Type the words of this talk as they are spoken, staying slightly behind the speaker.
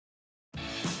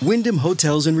Wyndham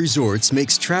Hotels and Resorts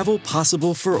makes travel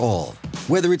possible for all.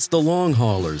 Whether it's the long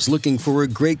haulers looking for a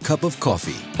great cup of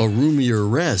coffee, a roomier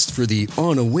rest for the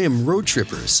on-a-whim road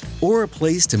trippers, or a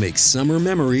place to make summer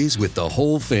memories with the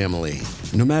whole family.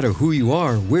 No matter who you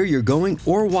are, where you're going,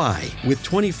 or why, with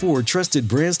 24 trusted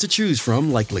brands to choose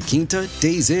from like La Quinta,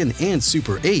 Days Inn, and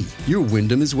Super 8, your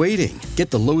Wyndham is waiting.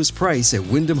 Get the lowest price at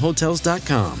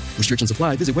WyndhamHotels.com. Restrictions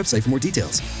apply. Visit website for more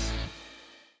details.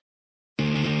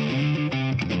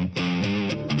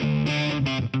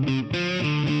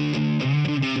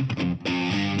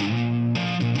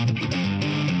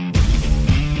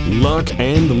 Lock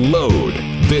and load.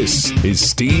 This is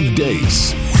Steve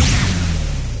Deace.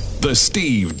 The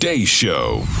Steve Deace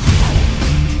Show.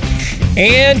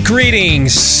 And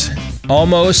greetings.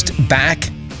 Almost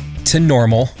back to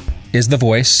normal is the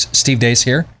voice. Steve Deace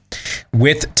here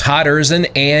with Todd Erzin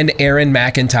and Aaron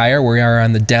McIntyre. We are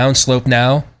on the downslope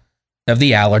now of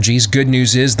the allergies. Good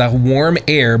news is the warm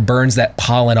air burns that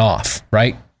pollen off,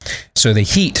 right? So the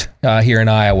heat here in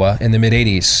Iowa in the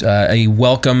mid-80s, a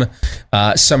welcome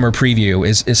summer preview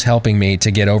is helping me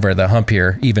to get over the hump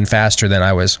here even faster than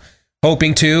I was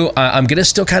hoping to. I'm going to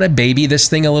still kind of baby this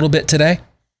thing a little bit today.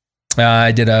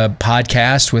 I did a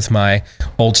podcast with my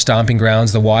old stomping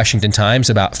grounds, the Washington Times,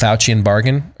 about Faucian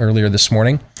bargain earlier this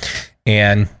morning.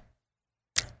 And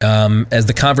as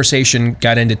the conversation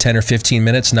got into 10 or 15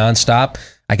 minutes nonstop,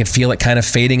 I could feel it kind of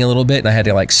fading a little bit, and I had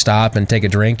to like stop and take a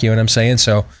drink, you know what I'm saying?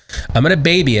 So I'm going to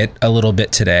baby it a little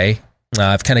bit today.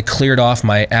 I've kind of cleared off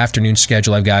my afternoon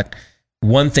schedule. I've got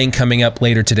one thing coming up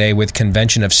later today with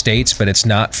Convention of States, but it's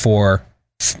not for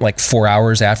like 4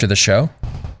 hours after the show.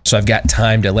 So I've got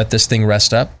time to let this thing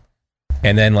rest up.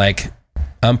 And then like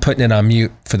I'm putting it on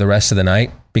mute for the rest of the night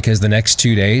because the next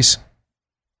 2 days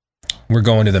we're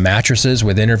going to the mattresses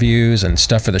with interviews and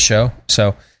stuff for the show.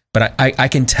 So, but I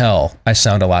can tell I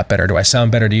sound a lot better. Do I sound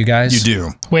better to you guys? You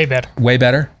do. Way better. Way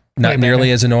better? Not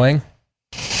nearly as annoying?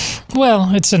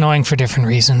 Well, it's annoying for different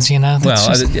reasons, you know.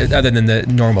 Other than the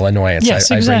normal annoyance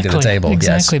I bring to the table.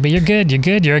 Exactly, yes. But you're good. You're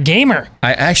good. You're a gamer.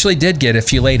 I actually did get a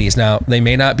few ladies. Now, they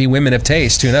may not be women of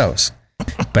taste. Who knows?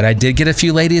 But I did get a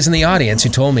few ladies in the audience who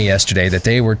told me yesterday that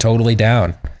they were totally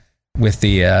down with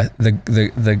the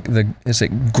is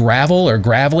it gravel or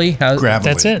gravelly? Gravelly.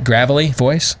 That's it. Gravelly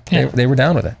voice. Yeah. They were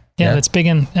down with it. Yeah, that's big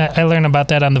in. I learned about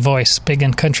that on The Voice. Big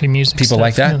in country music. People stuff.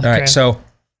 like that. All right, so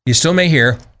you still may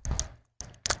hear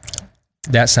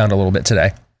that sound a little bit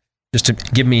today, just to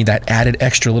give me that added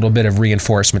extra little bit of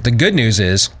reinforcement. The good news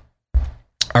is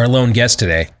our lone guest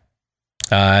today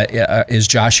is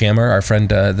Josh Hammer, our friend,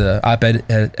 the op-ed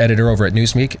editor over at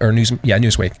Newsweek.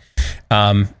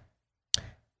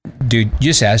 Dude, you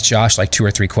just asked Josh like 2 or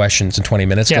 3 questions and 20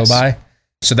 minutes go by.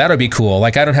 So that'll be cool.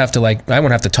 Like I won't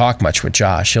have to talk much with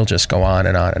Josh. He'll just go on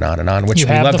and on and on and on, which we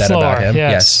love that about him.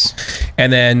 Yes.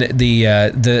 And then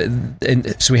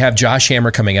so we have Josh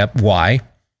Hammer coming up. Why?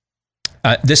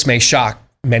 This may shock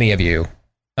many of you.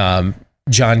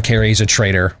 John Kerry's a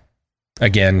traitor.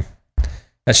 Again,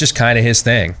 that's just kind of his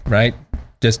thing, right?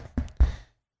 Just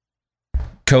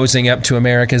cozying up to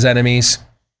America's enemies,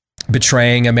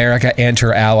 betraying America and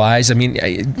her allies. I mean,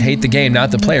 I hate the game,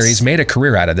 not the player. He's made a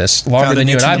career out of this longer than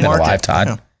you and I have been alive, Todd.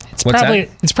 Yeah.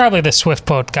 It's probably the Swift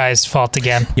Boat guy's fault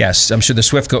again. Yes, I'm sure the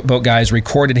Swift Boat guys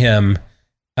recorded him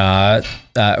or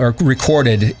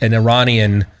recorded an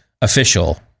Iranian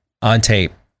official on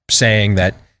tape saying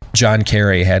that John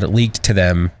Kerry had leaked to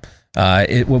them.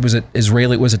 What was it?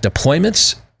 Israeli? Was it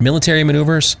deployments, military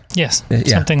maneuvers? Yes,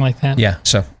 something like that. Yeah.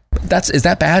 So is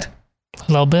that bad?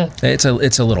 A little bit. It's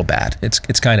a little bad. It's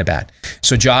kind of bad.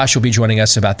 So Josh will be joining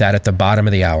us about that at the bottom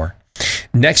of the hour.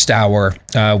 Next hour,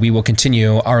 we will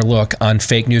continue our look on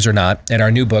Fake News or Not at our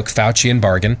new book, Faucian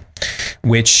Bargain,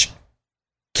 which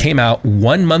came out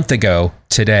 1 month ago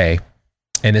today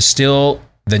and is still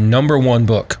the number one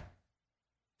book,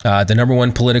 the number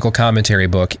one political commentary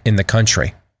book in the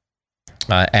country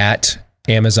at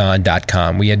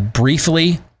Amazon.com. We had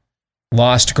briefly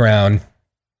lost ground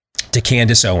to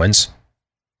Candace Owens,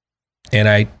 and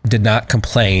I did not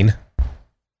complain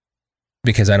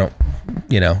because I don't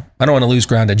want to lose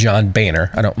ground to John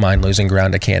Boehner. I don't mind losing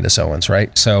ground to Candace Owens,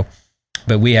 right? So,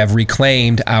 but we have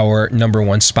reclaimed our number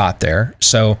one spot there.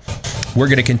 So we're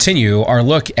going to continue our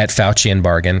look at Faucian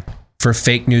Bargain for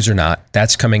Fake News or Not.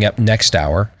 That's coming up next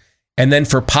hour. And then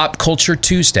for Pop Culture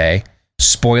Tuesday,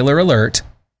 spoiler alert,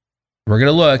 we're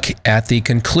going to look at the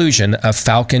conclusion of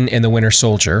Falcon and the Winter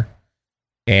Soldier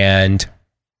and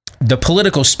the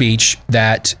political speech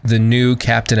that the new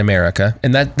Captain America,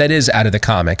 and that is out of the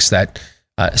comics, that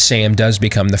Sam does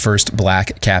become the first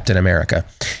black Captain America.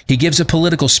 He gives a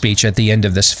political speech at the end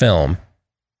of this film,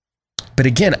 But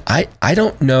again, I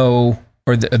don't know,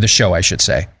 or the show, I should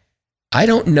say, I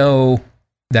don't know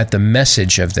that the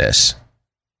message of this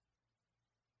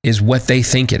is what they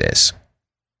think it is.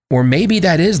 Or maybe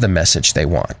that is the message they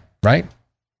want, right?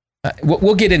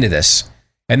 We'll get into this.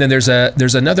 And then there's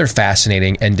another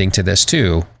fascinating ending to this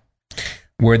too,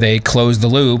 where they close the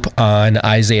loop on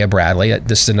Isaiah Bradley.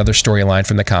 This is another storyline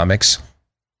from the comics,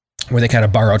 where they kind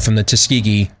of borrowed from the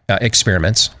Tuskegee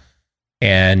experiments.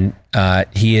 And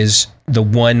he is the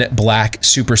one black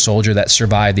super soldier that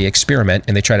survived the experiment,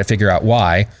 and they try to figure out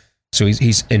why. So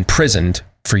he's imprisoned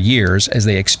for years as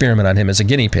they experiment on him as a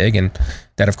guinea pig, and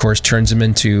that, of course, turns him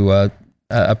into a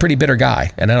pretty bitter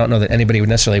guy. And I don't know that anybody would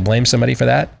necessarily blame somebody for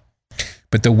that.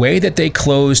 But the way that they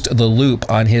closed the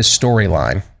loop on his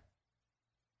storyline,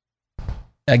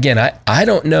 again, I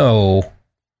don't know,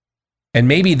 and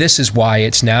maybe this is why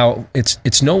it's no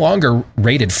longer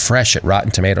rated fresh at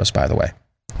Rotten Tomatoes, by the way.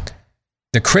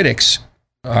 The critics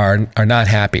are not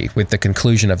happy with the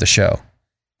conclusion of the show.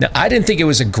 Now, I didn't think it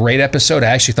was a great episode. I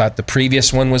actually thought the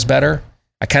previous one was better.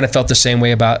 I kind of felt the same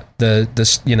way about the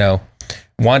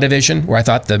WandaVision, where I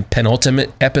thought the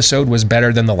penultimate episode was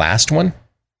better than the last one.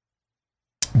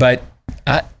 But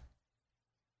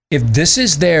if this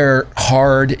is their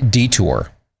hard detour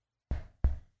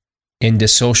into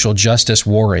social justice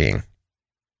worrying,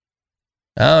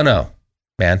 I don't know,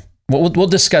 man. We'll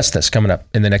discuss this coming up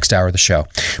in the next hour of the show.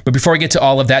 But before we get to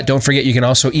all of that, don't forget you can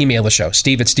also email the show,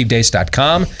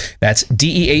 steve@stevedeace.com. That's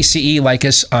DEACE. Like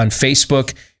us on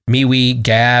Facebook, MeWe,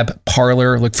 Gab,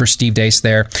 Parler. Look for Steve Deace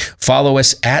there. Follow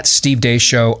us at Steve Deace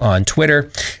Show on Twitter.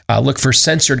 Look for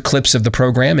censored clips of the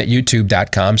program at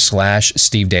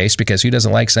youtube.com/Steve Deace, because who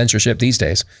doesn't like censorship these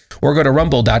days? Or go to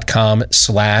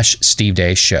rumble.com/Steve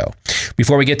Deace Show.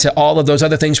 Before we get to all of those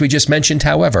other things we just mentioned,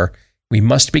 however, we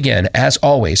must begin. As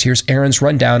always, here's Aaron's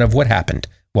rundown of what happened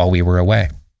while we were away.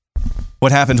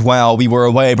 What happened while we were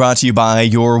away, brought to you by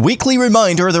your weekly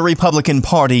reminder the Republican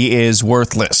Party is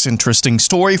worthless. Interesting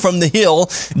story from The Hill.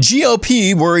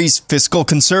 GOP worries fiscal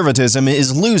conservatism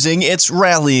is losing its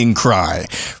rallying cry.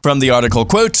 From the article,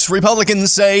 quote,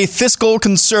 Republicans say fiscal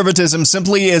conservatism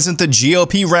simply isn't the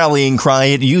GOP rallying cry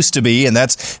it used to be, and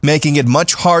that's making it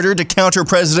much harder to counter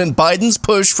President Biden's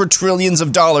push for trillions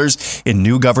of dollars in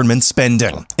new government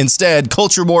spending. Instead,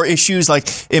 culture war issues like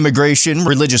immigration,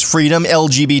 religious freedom,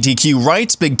 LGBTQ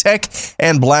rights, big tech,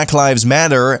 and Black Lives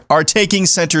Matter are taking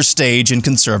center stage in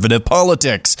conservative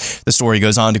politics. The story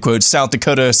goes on to quote South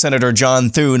Dakota Senator John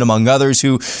Thune, among others,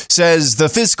 who says the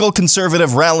fiscal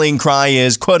conservative rallying cry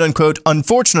is, quote unquote,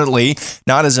 unfortunately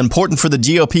not as important for the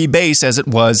GOP base as it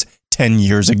was 10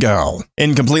 years ago.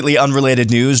 In completely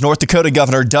unrelated news, North Dakota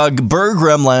Governor Doug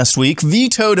Burgum last week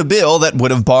vetoed a bill that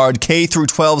would have barred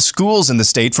K-12 schools in the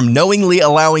state from knowingly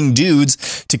allowing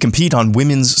dudes to compete on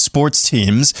women's sports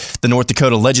teams. The North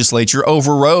Dakota legislature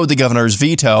overrode the governor's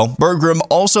veto. Burgum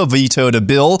also vetoed a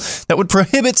bill that would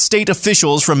prohibit state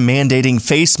officials from mandating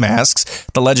face masks.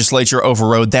 The legislature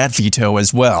overrode that veto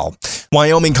as well.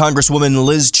 Wyoming Congresswoman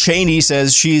Liz Cheney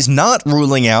says she's not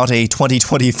ruling out a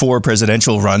 2024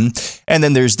 presidential run. And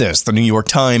then there's this. The New York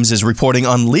Times is reporting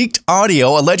on leaked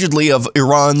audio, allegedly of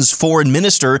Iran's foreign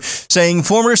minister, saying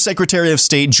former Secretary of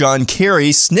State John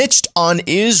Kerry snitched on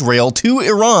Israel to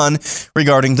Iran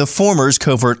regarding the former's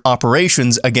covert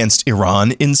operations against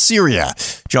Iran in Syria.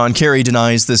 John Kerry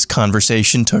denies this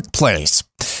conversation took place.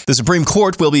 The Supreme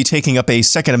Court will be taking up a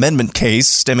Second Amendment case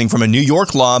stemming from a New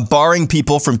York law barring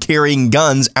people from carrying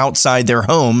guns outside their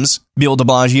homes. Bill de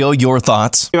Blasio, your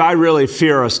thoughts? I really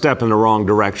fear a step in the wrong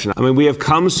direction. I mean, we have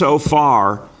come so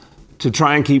far to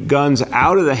try and keep guns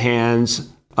out of the hands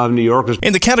of New Yorkers.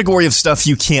 In the category of stuff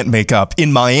you can't make up,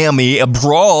 in Miami, a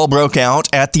brawl broke out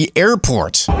at the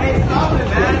airport. Hey, stop it,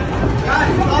 man.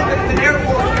 Guys, stop it at the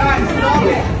airport. Guys, stop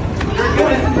it. You're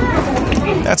doing it.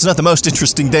 That's not the most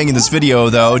interesting thing in this video,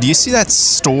 though. Do you see that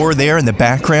store there in the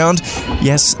background?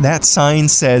 Yes, that sign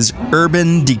says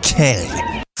Urban Decay.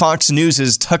 Fox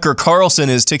News' Tucker Carlson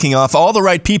is ticking off all the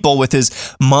right people with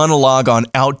his monologue on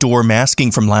outdoor masking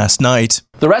from last night.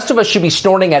 The rest of us should be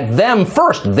snorting at them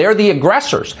first. They're the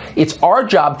aggressors. It's our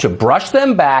job to brush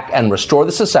them back and restore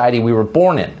the society we were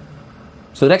born in.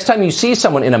 So the next time you see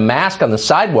someone in a mask on the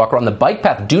sidewalk or on the bike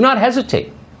path, do not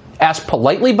hesitate. Ask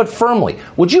politely but firmly,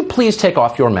 would you please take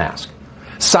off your mask?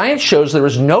 Science shows there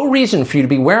is no reason for you to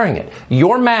be wearing it.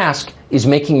 Your mask is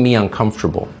making me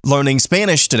uncomfortable. Learning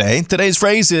Spanish today. Today's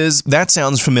phrase is, that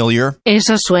sounds familiar.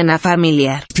 Eso suena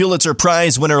familiar. Pulitzer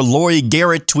Prize winner Lori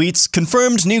Garrett tweets,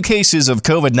 confirmed new cases of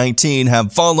COVID-19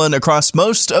 have fallen across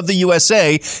most of the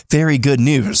USA. Very good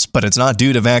news, but it's not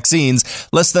due to vaccines.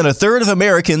 Less than a third of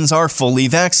Americans are fully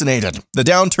vaccinated. The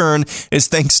downturn is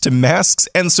thanks to masks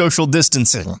and social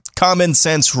distancing. Common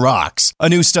sense rocks. A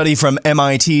new study from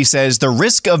MIT says the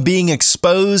risk of being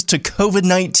exposed to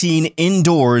COVID-19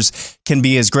 indoors can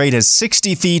be as great as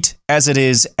 60 feet as it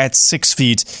is at 6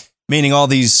 feet, meaning all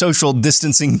these social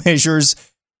distancing measures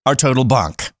are total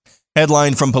bunk.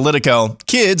 Headline from Politico,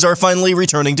 kids are finally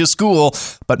returning to school,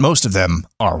 but most of them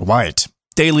are white.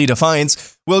 Daily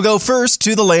Defiance will go first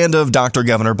to the land of Dr.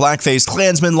 Governor Blackface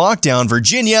Klansman lockdown,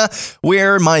 Virginia,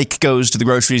 where Mike goes to the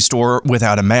grocery store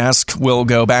without a mask. We'll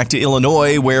go back to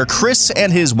Illinois, where Chris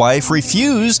and his wife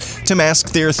refuse to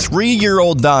mask their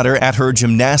 3-year-old daughter at her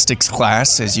gymnastics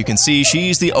class. As you can see,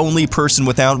 she's the only person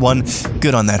without one.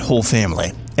 Good on that whole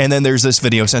family. And then there's this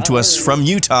video sent to us from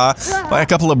Utah by a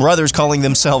couple of brothers calling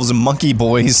themselves Monkey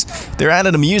Boys. They're at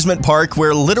an amusement park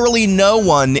where literally no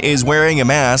one is wearing a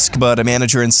mask, but a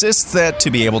manager insists that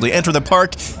to be able to enter the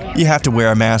park, you have to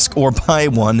wear a mask or buy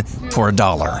one for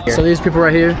 $1. So these people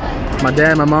right here, my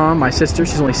dad, my mom, my sister,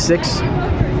 she's only 6.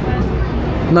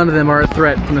 None of them are a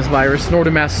threat from this virus, nor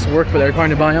do masks work, but they're required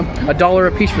to buy them. $1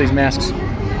 a piece for these masks.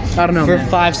 I don't know, for man.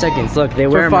 5 seconds. Look, they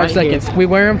wear them for 5 seconds. Here. We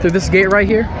wear them through this gate right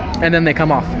here, and then they come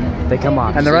off. They come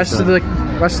off. And the rest of the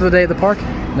day at the park,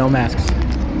 no masks.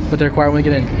 But they're required when we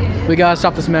get in. We gotta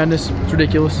stop this madness. It's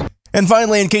ridiculous. And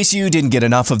finally, in case you didn't get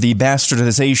enough of the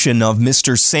bastardization of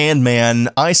Mr. Sandman,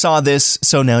 I saw this,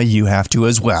 so now you have to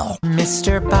as well.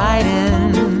 Mr.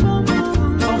 Biden,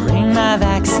 bring my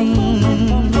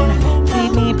vaccine.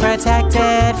 Keep me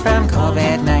protected from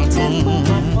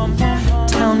COVID-19.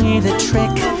 Tell me the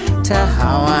trick to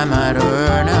how I might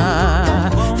earn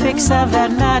a fix of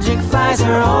that magic Pfizer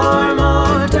or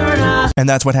Moderna. And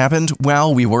that's what happened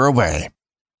while we were away.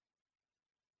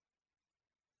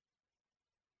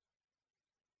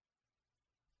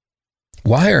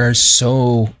 Why are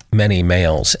so many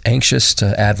males anxious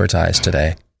to advertise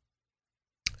today?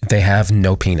 They have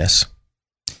no penis.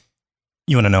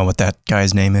 You want to know what that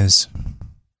guy's name is?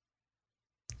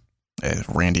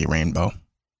 Randy Rainbow.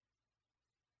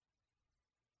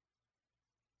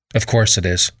 Of course it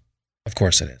is. Of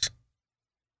course it is.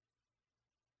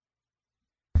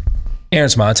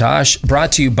 Aaron's Montage,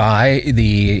 brought to you by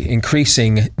the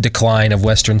increasing decline of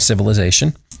Western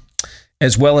civilization,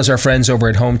 as well as our friends over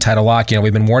at Home Title Lock. You know,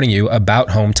 we've been warning you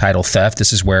about home title theft.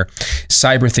 This is where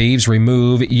cyber thieves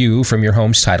remove you from your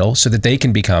home's title so that they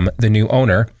can become the new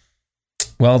owner.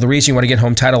 Well, the reason you want to get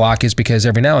Home Title Lock is because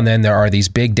every now and then there are these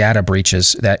big data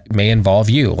breaches that may involve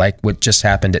you, like what just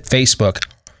happened at Facebook.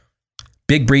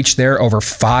 Big breach there. Over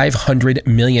 500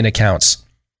 million accounts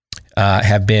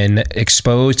have been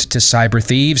exposed to cyber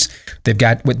thieves. They've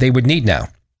got what they would need now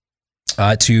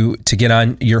to get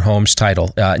on your home's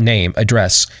title, name,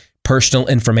 address, personal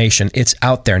information. It's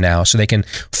out there now, so they can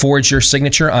forge your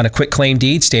signature on a quitclaim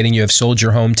deed stating you have sold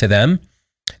your home to them.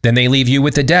 Then they leave you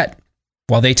with the debt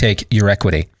while they take your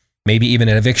equity, maybe even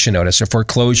an eviction notice or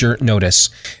foreclosure notice.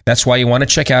 That's why you want to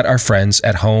check out our friends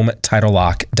at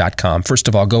HomeTitleLock.com. First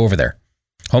of all, go over there.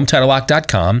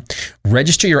 HomeTitleLock.com,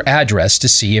 register your address to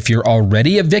see if you're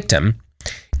already a victim,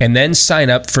 and then sign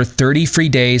up for 30 free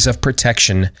days of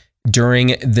protection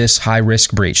during this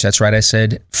high-risk breach. That's right, I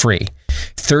said free.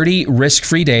 30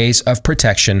 risk-free days of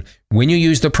protection when you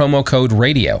use the promo code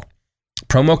RADIO.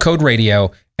 Promo code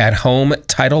RADIO at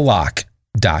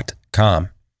HomeTitleLock.com.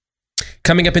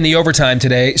 Coming up in the overtime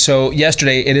today, so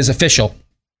yesterday it is official.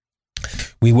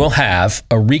 We will have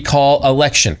a recall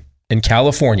election in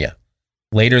California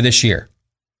later this year.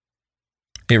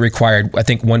 It required, I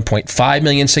think, 1.5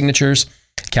 million signatures.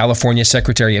 California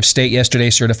Secretary of State yesterday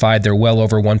certified they're well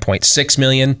over 1.6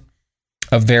 million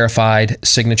of verified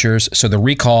signatures. So the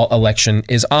recall election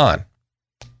is on.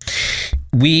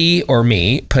 We, or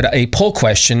me, put a poll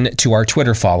question to our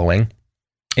Twitter following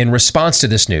in response to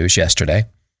this news yesterday.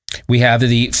 We have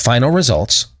the final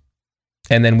results,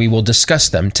 and then we will discuss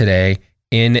them today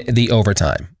in the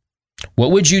overtime.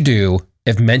 What would you do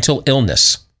if mental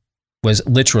illness was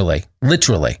literally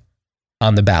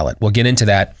on the ballot? We'll get into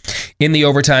that in the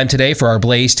overtime today. For our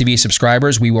Blaze TV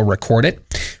subscribers, we will record it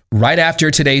right after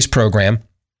today's program,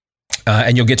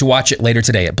 and you'll get to watch it later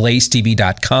today at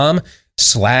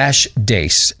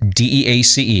blazetv.com/Deace,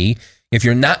 DEACE. If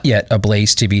you're not yet a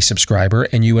Blaze TV subscriber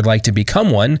and you would like to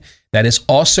become one, that is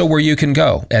also where you can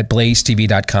go at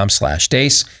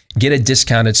blazetv.com/Deace. Get a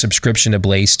discounted subscription to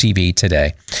Blaze TV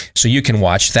today. So you can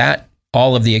watch that,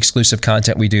 all of the exclusive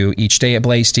content we do each day at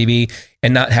Blaze TV,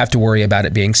 and not have to worry about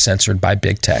it being censored by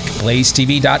big tech.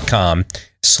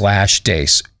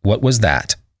 blazetv.com/Deace. What was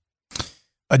that?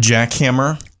 A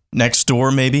jackhammer next door,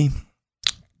 maybe?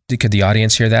 Could the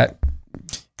audience hear that?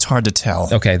 It's hard to tell.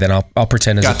 Okay, then I'll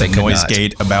pretend as if they could not. Got the noise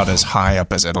gate about as high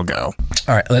up as it'll go.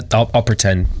 All right, I'll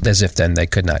pretend as if then they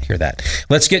could not hear that.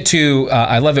 Let's get to,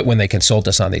 I love it when they consult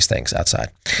us on these things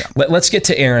outside. Yeah. Let's get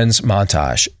to Aaron's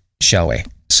montage, shall we?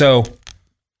 So,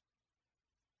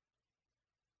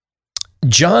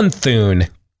 John Thune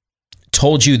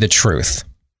told you the truth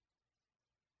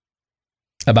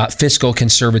about fiscal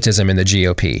conservatism in the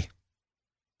GOP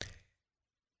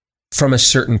from a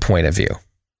certain point of view.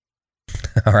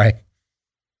 All right.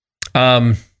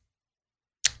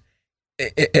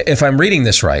 If I'm reading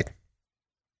this right,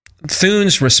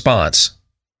 Thune's response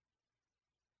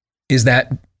is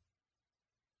that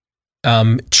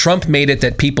Trump made it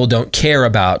that people don't care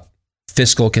about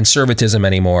fiscal conservatism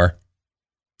anymore.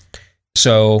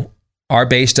 So our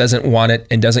base doesn't want it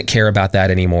and doesn't care about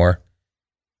that anymore.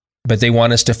 But they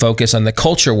want us to focus on the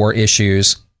culture war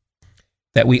issues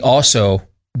that we also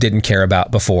didn't care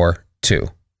about before, too.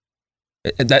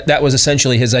 That was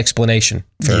essentially his explanation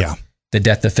for the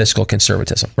death of fiscal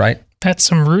conservatism, right? That's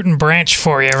some root and branch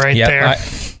for you right there.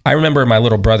 I remember my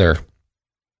little brother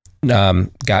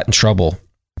got in trouble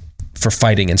for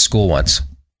fighting in school once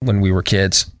when we were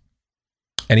kids.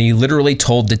 And he literally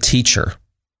told the teacher,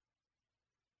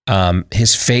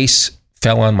 his face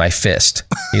fell on my fist.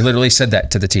 He literally said that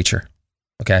to the teacher.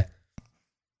 Okay.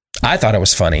 I thought it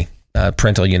was funny.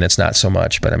 Parental units, not so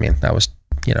much, but I mean, I was,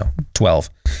 12.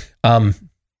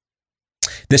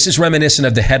 This is reminiscent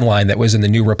of the headline that was in the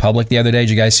New Republic the other day. Did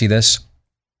you guys see this?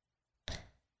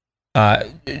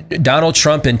 Donald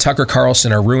Trump and Tucker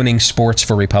Carlson are ruining sports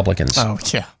for Republicans. Oh,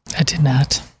 yeah. I did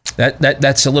not.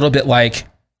 That's a little bit like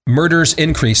murders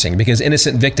increasing because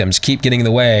innocent victims keep getting in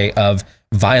the way of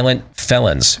violent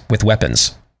felons with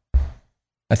weapons.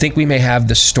 I think we may have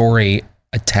the story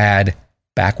a tad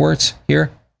backwards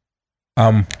here.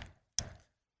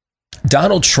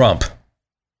 Donald Trump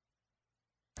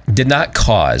did not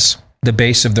cause the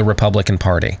base of the Republican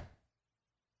Party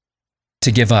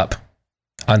to give up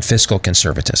on fiscal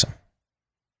conservatism.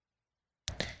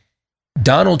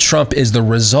 Donald Trump is the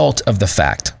result of the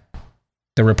fact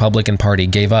the Republican Party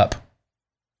gave up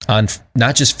on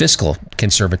not just fiscal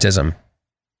conservatism,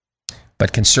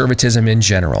 but conservatism in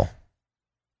general.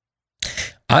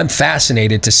 I'm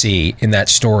fascinated to see in that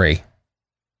story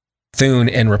Thune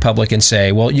and Republicans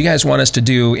say, well, you guys want us to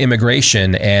do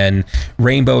immigration and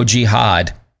rainbow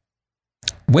jihad.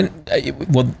 Well,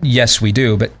 yes, we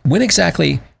do. But when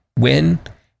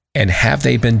and have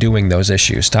they been doing those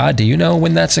issues? Todd, do you know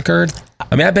when that's occurred?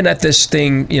 I mean, I've been at this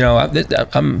thing,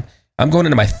 I'm going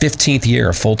into my 15th year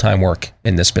of full-time work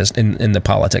in this business, in the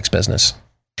politics business.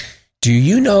 Do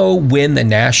you know when the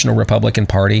National Republican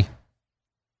Party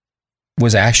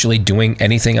was actually doing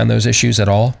anything on those issues at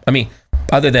all? I mean,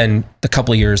 other than the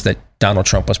couple of years that Donald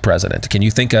Trump was president, can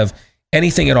you think of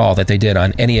anything at all that they did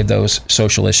on any of those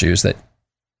social issues that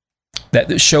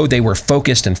showed they were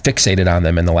focused and fixated on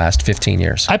them in the last 15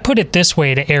 years? I put it this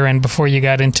way to Aaron before you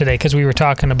got in today, because we were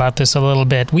talking about this a little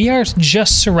bit. We are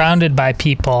just surrounded by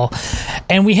people,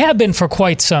 and we have been for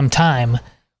quite some time,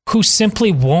 who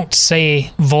simply won't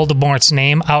say Voldemort's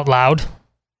name out loud,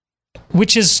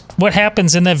 which is what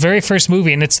happens in that very first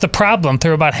movie, and it's the problem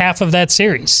through about half of that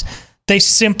series. They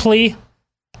simply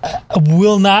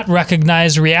will not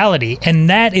recognize reality, and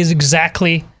that is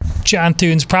exactly John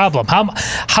Thune's problem.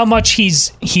 How much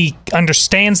he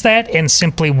understands that and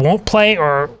simply won't play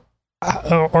or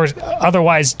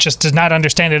otherwise just does not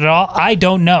understand it at all, I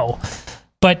don't know.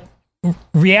 But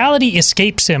reality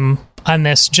escapes him on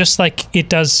this, just like it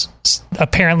does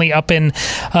apparently up in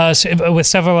with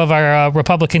several of our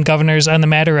Republican governors on the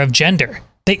matter of gender.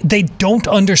 They don't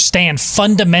understand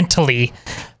fundamentally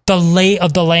the lay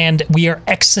of the land we are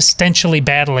existentially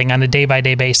battling on a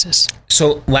day-by-day basis.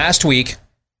 So last week,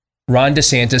 Ron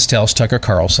DeSantis tells Tucker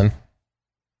Carlson,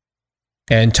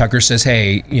 and Tucker says,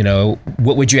 hey,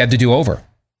 what would you have to do over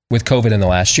with COVID in the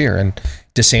last year? And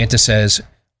DeSantis says,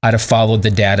 I'd have followed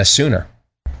the data sooner.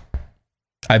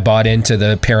 I bought into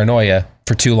the paranoia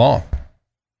for too long.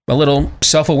 A little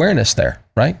self-awareness there,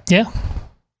 right? Yeah.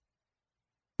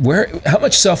 How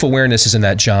much self-awareness is in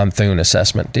that John Thune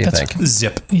assessment, do you think?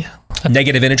 Zip. Yeah.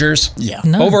 Negative integers? Yeah.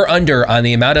 No. Over under on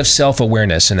the amount of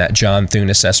self-awareness in that John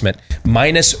Thune assessment,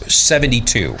 minus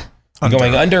 72.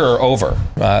 Going under or over?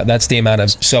 That's the amount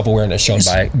of self-awareness shown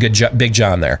by Big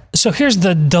John there. So here's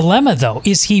the dilemma, though.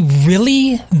 Is he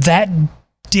really that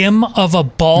dim of a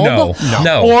bulb?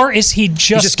 No. Or is he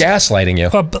just gaslighting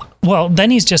you? Well,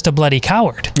 then he's just a bloody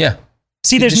coward. Yeah.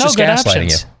 See, there's no just good gaslighting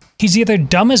options. you. He's either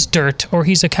dumb as dirt or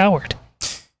he's a coward.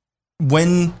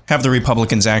 When have the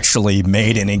Republicans actually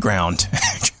made any ground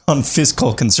on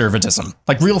fiscal conservatism?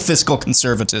 Like real fiscal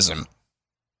conservatism?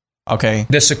 Okay.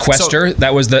 The sequester,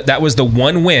 that was the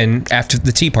one win after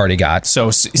the Tea Party got. So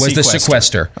was the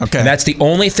sequester. Okay. And that's the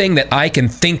only thing that I can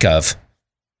think of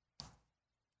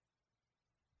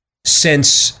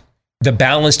since the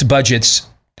balanced budgets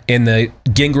in the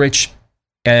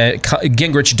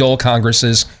Gingrich-Dole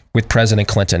Congresses with President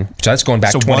Clinton. So that's going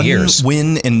back 20 years. One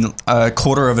win in a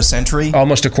quarter of a century?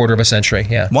 Almost a quarter of a century,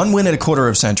 yeah. One win in a quarter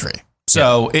of a century.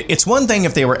 So it's one thing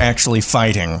if they were actually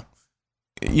fighting,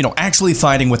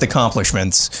 with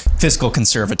accomplishments, fiscal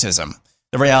conservatism.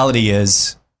 The reality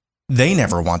is they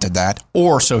never wanted that,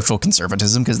 or social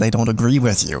conservatism, because they don't agree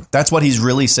with you. That's what he's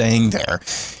really saying there.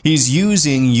 He's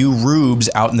using you rubes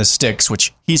out in the sticks,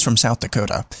 which he's from South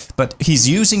Dakota, but he's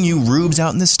using you rubes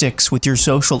out in the sticks with your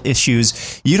social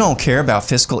issues. You don't care about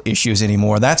fiscal issues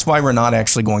anymore. That's why we're not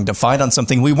actually going to fight on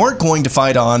something we weren't going to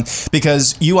fight on,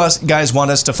 because you guys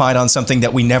want us to fight on something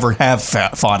that we never have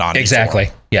fought on. Exactly.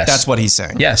 Before. Yes. That's what he's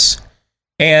saying. Yes.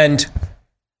 And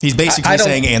he's basically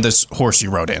saying, and this horse you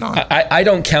rode in on. I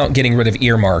don't count getting rid of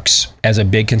earmarks as a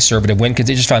big conservative win, because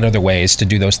they just found other ways to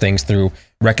do those things through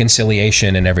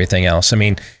reconciliation and everything else. I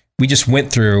mean, we just went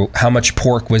through how much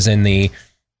pork was in the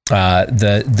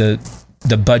budget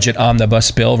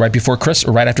omnibus bill right before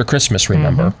right after Christmas,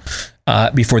 remember,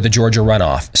 before the Georgia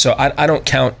runoff. So I don't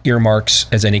count earmarks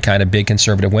as any kind of big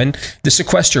conservative win. The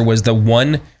sequester was the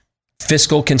one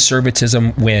fiscal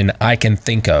conservatism win I can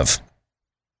think of.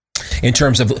 In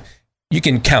terms of, you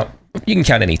can count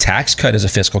any tax cut as a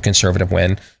fiscal conservative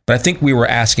win, but I think we were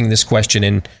asking this question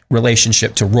in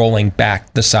relationship to rolling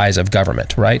back the size of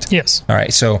government, right? Yes. All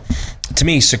right. So to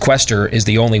me, sequester is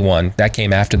the only one that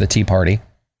came after the Tea Party,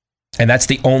 and that's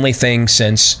the only thing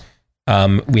since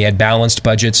we had balanced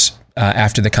budgets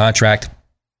after the Contract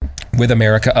with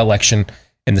America election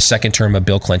in the second term of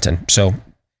Bill Clinton. So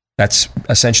that's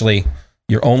essentially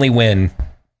your only win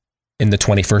in the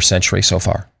 21st century so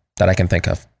far that I can think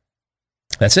of.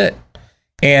 That's it.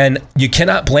 And you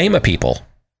cannot blame a people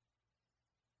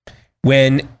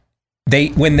when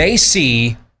they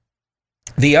see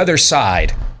the other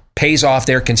side pays off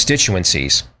their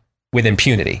constituencies with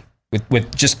impunity,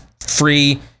 with just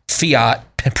free fiat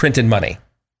printed money,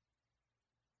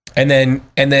 and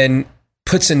then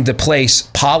puts into place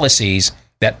policies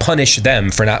that punish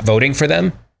them for not voting for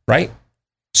them, right?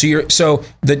 So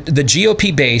the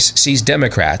GOP base sees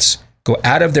Democrats go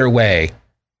out of their way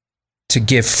to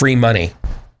give free money,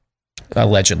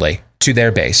 allegedly, to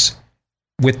their base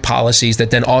with policies that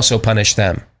then also punish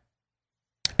them.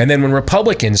 And then when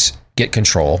Republicans get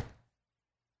control,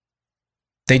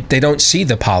 they don't see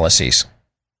the policies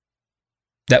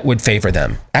that would favor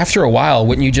them. After a while,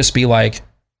 wouldn't you just be like,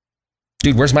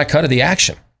 dude, where's my cut of the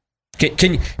action?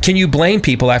 Can you blame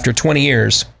people after 20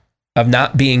 years of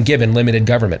not being given limited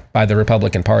government by the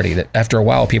Republican Party, that after a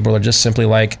while people are just simply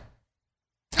like,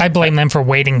 I blame them for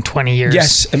waiting 20 years.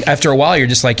 Yes. And after a while, you're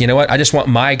just like, you know what? I just want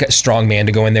my strong man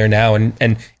to go in there now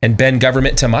and bend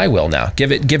government to my will now.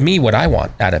 Give me what I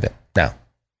want out of it now.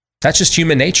 That's just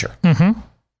human nature. Mm-hmm.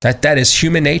 That is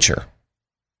human nature.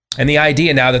 And the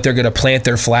idea now that they're going to plant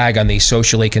their flag on these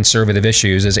socially conservative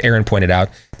issues, as Aaron pointed out,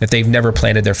 that they've never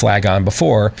planted their flag on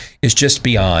before, is just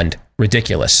beyond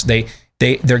ridiculous. They're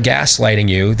gaslighting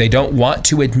you. They don't want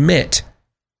to admit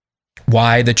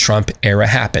why the Trump era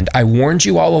happened. I warned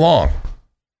you all along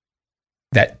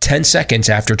that 10 seconds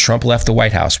after Trump left the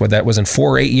White House, whether that was in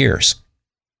 4 or 8 years,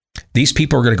 these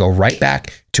people are going to go right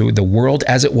back to the world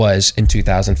as it was in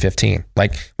 2015.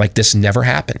 Like this never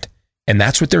happened. And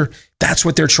that's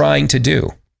what they're trying to do.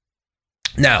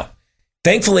 Now,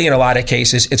 thankfully, in a lot of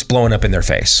cases, it's blowing up in their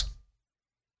face.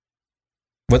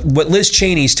 What Liz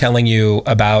Cheney's telling you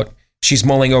about, she's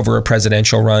mulling over a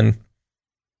presidential run.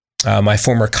 My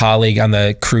former colleague on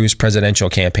the Cruz presidential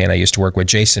campaign I used to work with,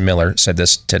 Jason Miller, said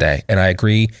this today, and I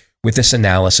agree with this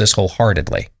analysis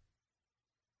wholeheartedly.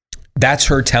 That's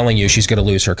her telling you she's going to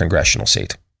lose her congressional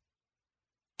seat.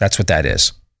 That's what that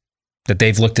is. That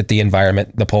they've looked at the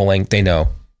environment, the polling, they know.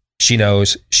 She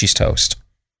knows she's toast.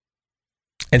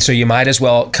 And so you might as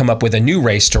well come up with a new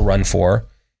race to run for,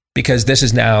 because this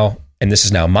is now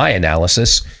my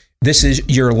analysis, this is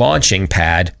your launching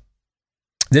pad.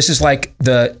 This is like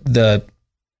the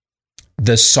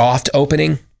soft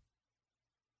opening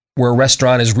where a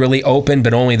restaurant is really open,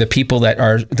 but only the people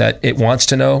that it wants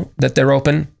to know that they're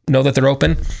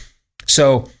open.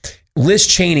 So Liz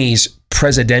Cheney's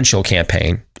presidential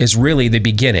campaign is really the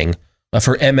beginning of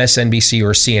her MSNBC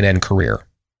or CNN career.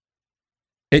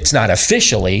 It's not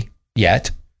officially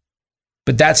yet,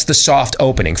 but that's the soft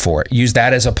opening for it. Use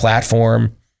that as a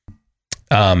platform.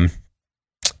 All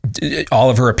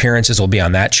of her appearances will be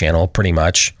on that channel pretty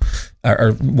much,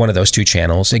 or one of those two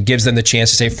channels. It gives them the chance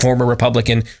to say former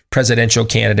Republican presidential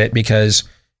candidate because,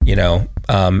 you know,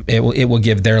 it will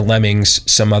give their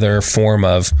lemmings some other form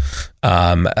of,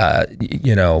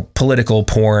 political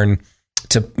porn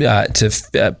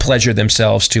to pleasure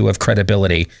themselves to of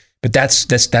credibility. But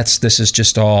this is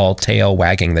just all tail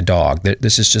wagging the dog.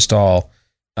 This is just all,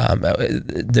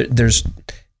 there's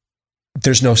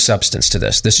no substance to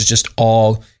this. This is just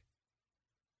all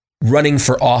running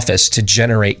for office to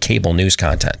generate cable news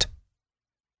content.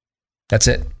 That's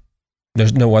it.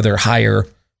 There's no other higher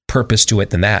purpose to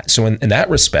it than that. So in that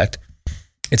respect,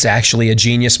 it's actually a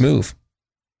genius move.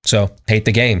 So hate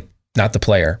the game, not the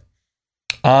player.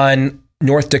 On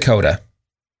North Dakota,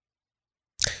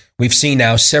 we've seen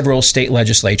now several state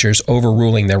legislatures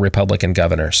overruling their Republican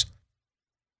governors.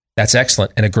 That's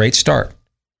excellent and a great start.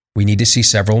 We need to see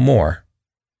several more.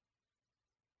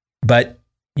 But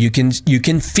you can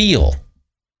feel,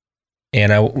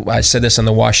 and I said this on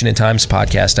the Washington Times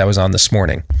podcast I was on this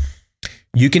morning,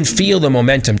 you can feel the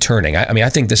momentum turning. I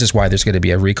think this is why there's going to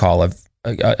be a recall of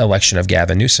election of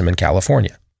Gavin Newsom in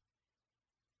California.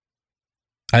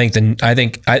 I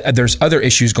think there's other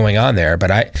issues going on there,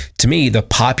 but to me, the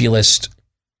populist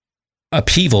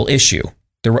upheaval issue,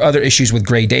 there were other issues with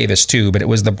Gray Davis too, but it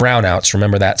was the brownouts.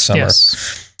 Remember that summer?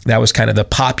 Yes. That was kind of the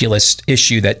populist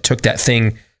issue that took that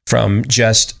thing from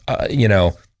just,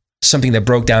 something that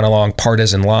broke down along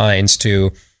partisan lines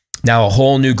to now a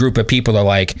whole new group of people are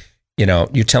like,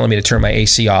 you're telling me to turn my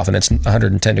AC off and it's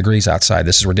 110 degrees outside.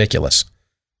 This is ridiculous.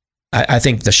 I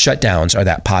think the shutdowns are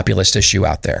that populist issue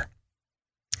out there.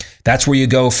 That's where you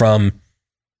go from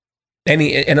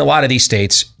in a lot of these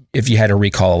states, if you had a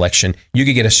recall election, you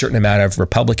could get a certain amount of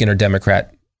Republican or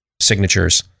Democrat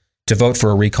signatures to vote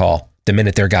for a recall the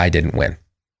minute their guy didn't win,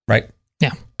 right?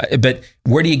 Yeah. But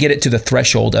where do you get it to the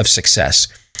threshold of success?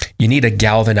 You need a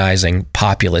galvanizing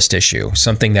populist issue,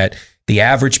 something that the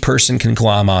average person can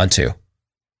glom onto.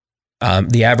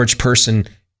 The average person,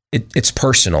 it's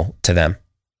personal to them.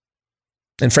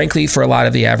 And frankly, for a lot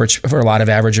of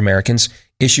average Americans,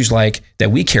 issues like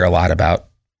that we care a lot about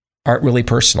aren't really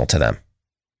personal to them.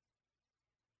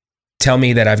 Tell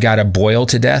me that I've got to boil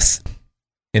to death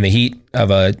in the heat of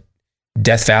a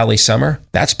Death Valley summer.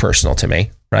 That's personal to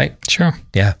me, right? Sure.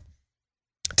 Yeah.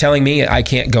 Telling me I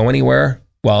can't go anywhere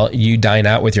while you dine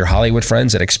out with your Hollywood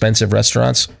friends at expensive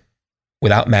restaurants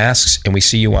without masks and we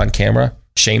see you on camera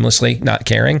shamelessly not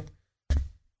caring.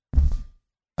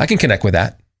 I can connect with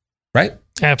that, right?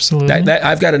 Absolutely. That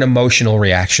I've got an emotional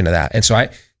reaction to that. And so I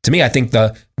think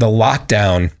the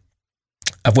lockdown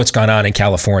of what's gone on in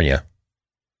California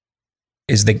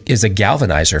is the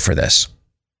galvanizer for this.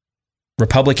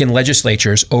 Republican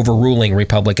legislatures overruling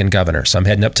Republican governors. I'm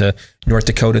heading up to North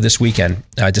Dakota this weekend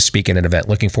to speak at an event.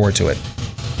 Looking forward to it.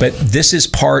 But this is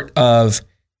part of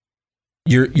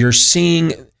you're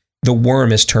seeing the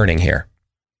worm is turning here.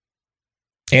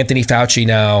 Anthony Fauci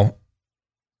now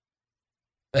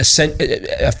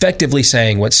effectively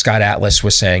saying what Scott Atlas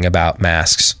was saying about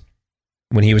masks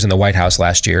when he was in the White House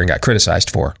last year and got criticized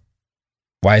for.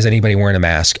 Why is anybody wearing a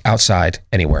mask outside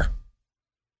anywhere?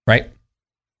 Right?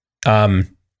 Now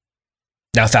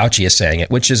Fauci is saying it,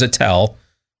 which is a tell.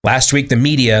 Last week, the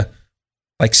media,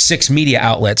 like 6 media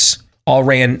outlets, all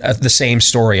ran the same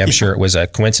story. I'm sure it was a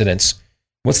coincidence.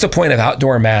 What's the point of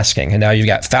outdoor masking? And now you've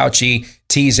got Fauci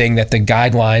teasing that the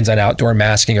guidelines on outdoor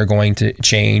masking are going to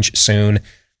change soon.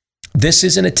 This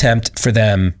is an attempt for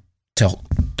them to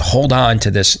hold on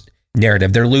to this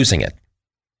narrative. They're losing it.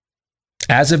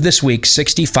 As of this week,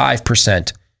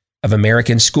 65% of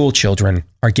American school children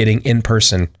are getting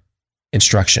in-person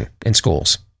instruction in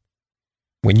schools.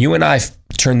 When you and I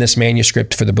turned this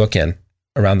manuscript for the book in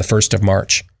around the 1st of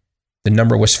March, the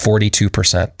number was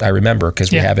 42%. I remember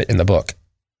because we have it in the book.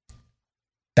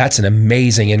 That's an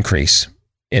amazing increase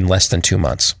in less than 2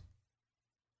 months.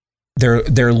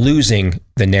 They're losing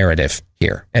the narrative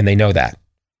here, and they know that.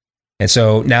 And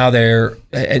so now they're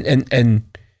and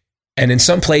in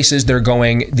some places they're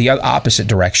going the opposite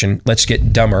direction. Let's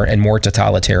get dumber and more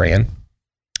totalitarian.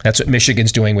 That's what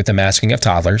Michigan's doing with the masking of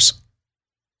toddlers.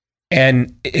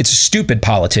 And it's stupid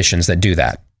politicians that do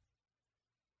that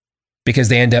because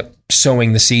they end up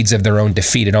sowing the seeds of their own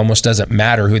defeat. It almost doesn't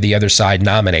matter who the other side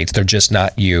nominates. They're just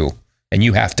not you, and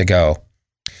you have to go.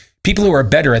 People who are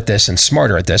better at this and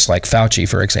smarter at this, like Fauci,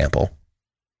 for example,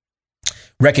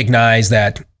 recognize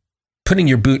that putting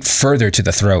your boot further to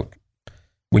the throat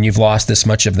when you've lost this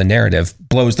much of the narrative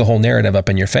blows the whole narrative up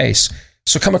in your face.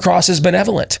 So come across as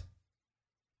benevolent.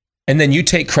 And then you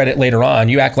take credit later on.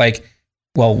 You act like,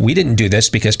 well, we didn't do this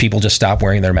because people just stopped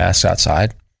wearing their masks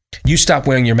outside. You stopped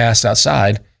wearing your masks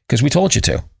outside because we told you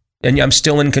to. And I'm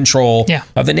still in control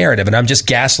of the narrative. And I'm just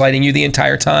gaslighting you the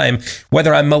entire time.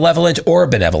 Whether I'm malevolent or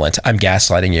benevolent, I'm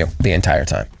gaslighting you the entire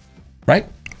time. Right?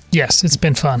 Yes, it's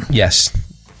been fun. Yes.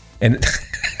 And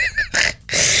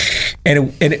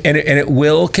and it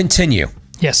will continue.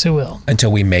 Yes, it will.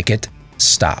 Until we make it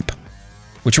stop.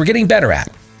 Which we're getting better at.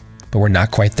 But we're not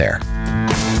quite there.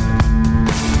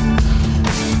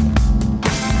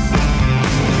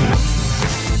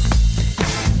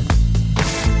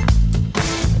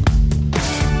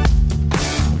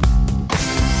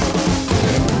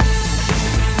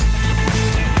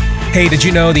 Hey, did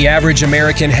you know the average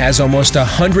American has almost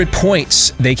 100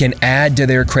 points they can add to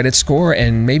their credit score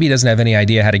and maybe doesn't have any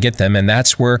idea how to get them? And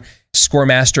that's where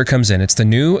ScoreMaster comes in. It's the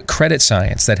new credit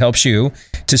science that helps you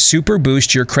to super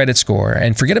boost your credit score.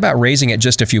 And forget about raising it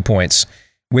just a few points.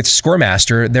 With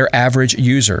ScoreMaster, their average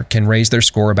user can raise their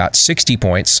score about 60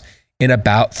 points in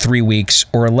about 3 weeks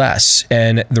or less.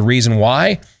 And the reason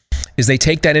why is they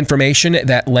take that information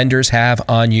that lenders have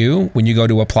on you when you go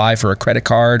to apply for a credit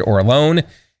card or a loan,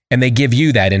 and they give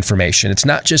you that information. It's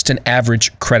not just an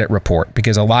average credit report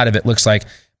because a lot of it looks like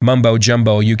mumbo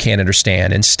jumbo you can't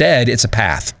understand. Instead, it's a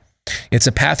path. It's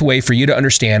a pathway for you to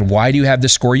understand why do you have the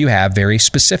score you have very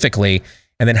specifically,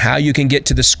 and then how you can get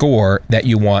to the score that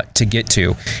you want to get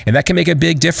to. And that can make a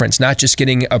big difference, not just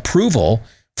getting approval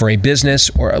for a business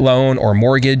or a loan or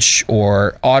mortgage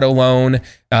or auto loan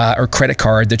or credit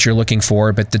card that you're looking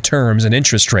for, but the terms and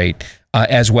interest rate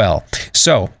as well.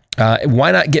 So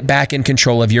why not get back in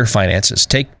control of your finances?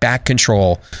 Take back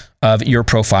control of your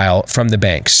profile from the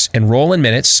banks. Enroll in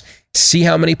Minutes. See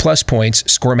how many plus points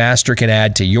ScoreMaster can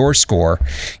add to your score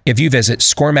if you visit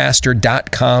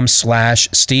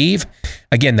scoremaster.com/Steve.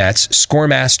 Again, that's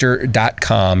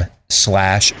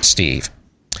scoremaster.com/Steve.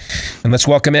 And let's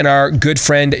welcome in our good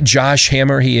friend, Josh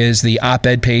Hammer. He is the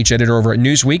op-ed page editor over at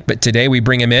Newsweek, but today we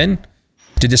bring him in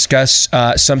to discuss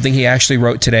something he actually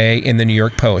wrote today in the New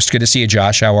York Post. Good to see you,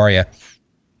 Josh. How are you?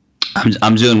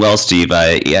 I'm doing well, Steve.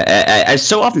 As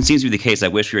so often seems to be the case, I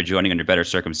wish we were joining under better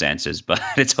circumstances, but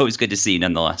it's always good to see you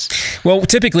nonetheless. Well,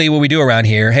 typically what we do around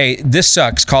here, hey, this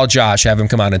sucks, call Josh, have him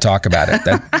come on and talk about it.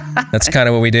 That's kind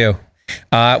of what we do.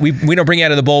 We don't bring you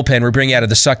out of the bullpen, we bring you out of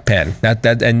the suck pen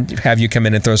and have you come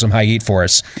in and throw some high heat for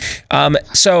us.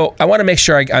 So I want to make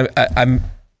sure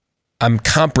I'm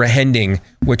comprehending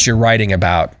what you're writing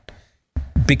about,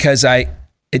 because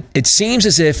it seems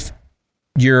as if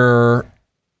you're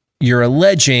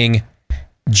alleging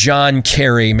John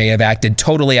Kerry may have acted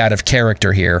totally out of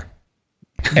character here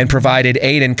and provided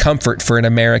aid and comfort for an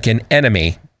American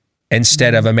enemy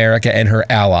instead of America and her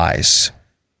allies.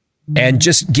 And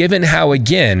just given how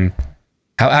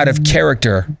out of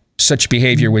character such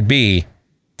behavior would be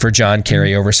for John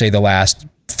Kerry over, say, the last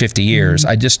 50 years,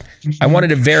 I wanted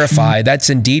to verify that's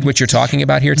indeed what you're talking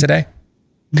about here today.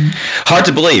 Hard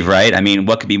to believe, right? I mean,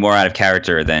 what could be more out of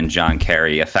character than John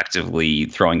Kerry effectively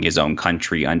throwing his own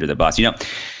country under the bus?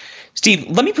 Steve,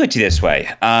 let me put it this way.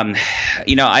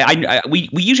 We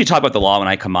usually talk about the law when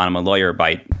I come on. I'm a lawyer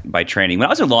by training. When I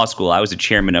was in law school, I was the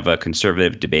chairman of a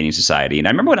conservative debating society. And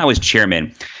I remember when I was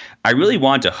chairman, I really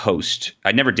wanted to host,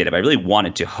 I never did it, but I really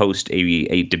wanted to host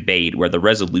a debate where the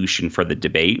resolution for the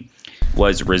debate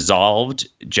was resolved,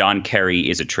 John Kerry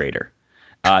is a traitor.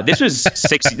 This was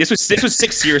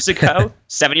 6 years ago,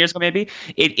 7 years ago, maybe.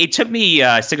 It took me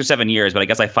 6 or 7 years, but I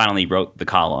guess I finally wrote the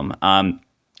column.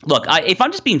 Look, if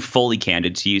I'm just being fully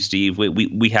candid to you, Steve,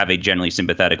 we have a generally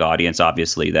sympathetic audience,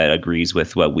 obviously, that agrees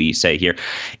with what we say here.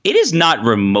 It is not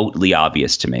remotely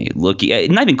obvious to me, not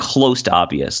even close to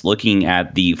obvious, looking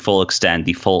at the full extent,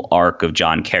 the full arc of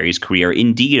John Kerry's career.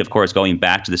 Indeed, of course, going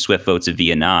back to the swift votes of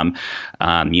Vietnam,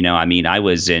 I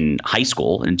was in high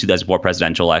school in the 2004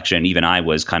 presidential election. Even I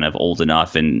was kind of old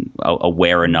enough and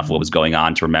aware enough of what was going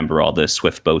on to remember all the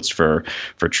swift votes for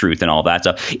truth and all that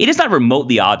stuff. It is not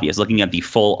remotely obvious, looking at the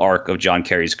full arc of John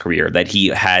Kerry's career, that he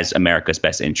has America's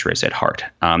best interests at heart.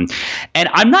 And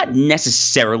I'm not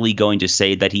necessarily going to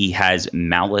say that he has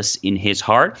malice in his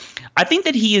heart. I think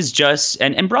that he is just,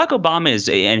 and Barack Obama is,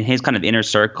 and his kind of inner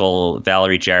circle,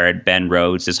 Valerie Jarrett, Ben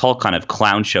Rhodes, this whole kind of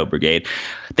clown show brigade,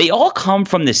 they all come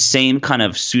from the same kind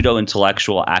of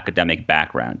pseudo-intellectual academic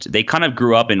background. They kind of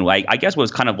grew up in, like, I guess what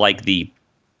was kind of like the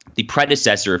the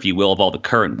predecessor, if you will, of all the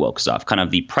current woke stuff, kind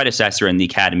of the predecessor in the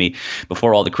academy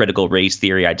before all the critical race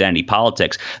theory, identity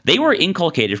politics. They were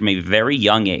inculcated from a very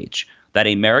young age that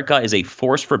America is a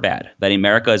force for bad, that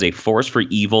America is a force for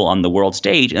evil on the world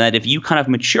stage, and that if you kind of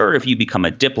mature, if you become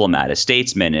a diplomat, a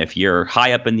statesman, if you're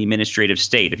high up in the administrative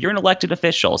state, if you're an elected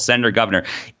official, senator, governor,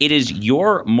 it is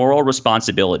your moral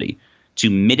responsibility to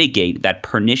mitigate that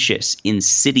pernicious,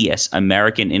 insidious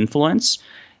American influence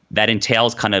that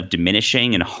entails kind of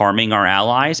diminishing and harming our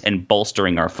allies and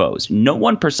bolstering our foes. No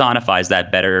one personifies that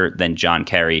better than John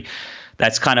Kerry.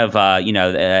 That's kind of,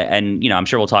 I'm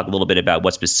sure we'll talk a little bit about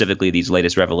what specifically these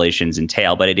latest revelations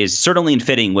entail, but it is certainly in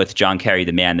fitting with John Kerry,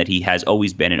 the man that he has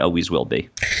always been and always will be.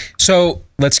 So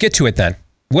let's get to it then.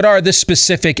 What are the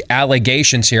specific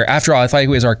allegations here? After all, I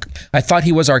thought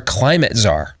he was our climate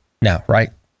czar now,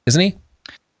 right? Isn't he?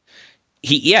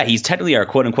 He's technically our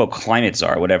quote unquote climate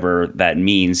czar, whatever that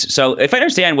means. So if I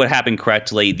understand what happened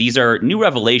correctly, these are new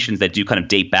revelations that do kind of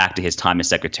date back to his time as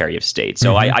Secretary of State.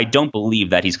 So I don't believe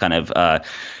that he's kind of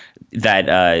that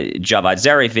Javad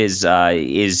Zarif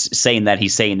is saying that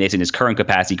he's saying this in his current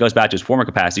capacity. He goes back to his former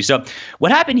capacity. So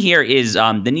what happened here is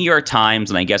the New York Times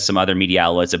and I guess some other media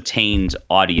outlets obtained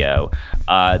audio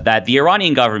that the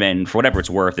Iranian government, for whatever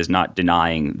it's worth, is not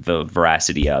denying the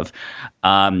veracity of.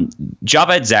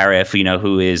 Javad Zarif,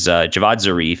 who is Javad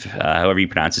Zarif, however you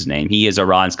pronounce his name, he is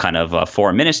Iran's kind of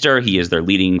foreign minister. He is their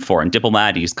leading foreign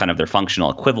diplomat. He's kind of their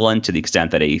functional equivalent to the extent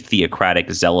that a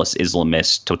theocratic, zealous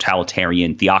Islamist,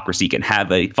 totalitarian theocracy can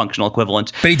have a functional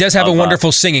equivalent. But he does have a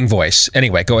wonderful singing voice.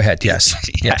 Anyway, go ahead. Yes.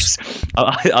 Yes.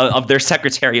 Of their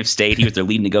Secretary of State. He was their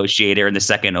lead negotiator in the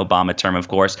second Obama term, of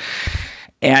course.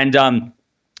 And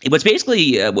what's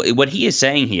basically what he is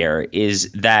saying here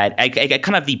is that at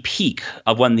kind of the peak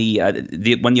of when the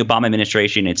Obama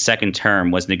administration, its second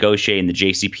term, was negotiating the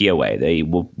JCPOA,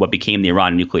 what became the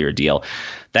Iran nuclear deal,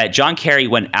 that John Kerry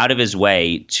went out of his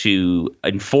way to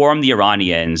inform the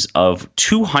Iranians of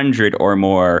 200 or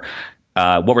more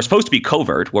what were supposed to be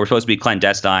covert, what were supposed to be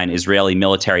clandestine Israeli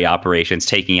military operations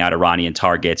taking out Iranian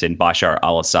targets in Bashar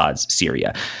al-Assad's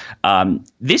Syria.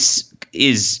 This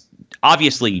is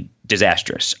obviously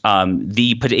disastrous.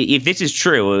 If this is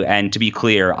true, and to be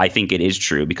clear, I think it is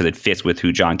true because it fits with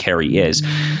who John Kerry is,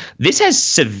 this has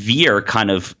severe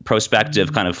kind of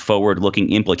prospective, kind of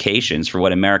forward-looking implications for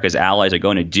what America's allies are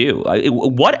going to do.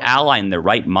 What ally in their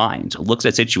right mind looks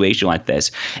at a situation like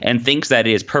this and thinks that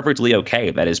it is perfectly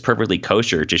okay, that it is perfectly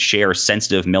kosher to share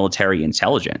sensitive military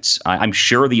intelligence? I'm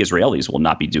sure the Israelis will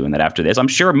not be doing that after this. I'm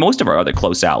sure most of our other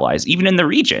close allies, even in the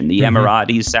region, the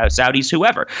Emiratis, Saudis,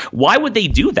 whoever, why would they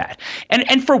do that?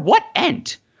 And for what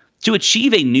end? To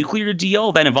achieve a nuclear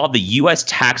deal that involved the U.S.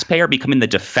 taxpayer becoming the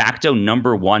de facto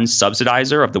number one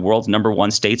subsidizer of the world's number one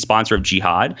state sponsor of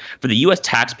jihad, for the U.S.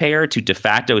 taxpayer to de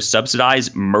facto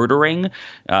subsidize murdering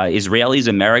Israelis,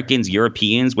 Americans,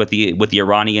 Europeans with the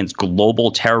Iranians'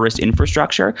 global terrorist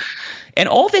infrastructure. And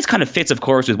all of this kind of fits, of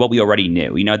course, with what we already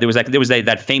knew. There was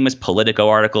that famous Politico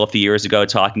article a few years ago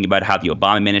talking about how the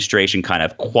Obama administration kind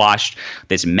of quashed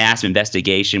this massive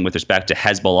investigation with respect to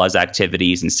Hezbollah's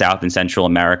activities in South and Central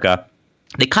America.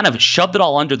 They kind of shoved it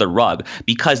all under the rug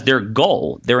because their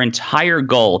entire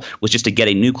goal was just to get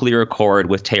a nuclear accord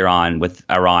with Tehran, with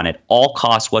Iran at all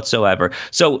costs whatsoever.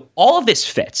 So all of this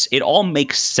fits. It all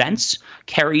makes sense.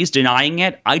 Kerry's denying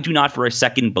it. I do not for a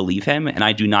second believe him, and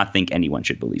I do not think anyone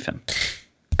should believe him.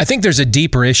 I think there's a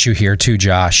deeper issue here too,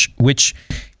 Josh, which,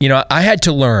 I had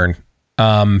to learn.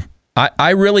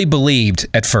 I really believed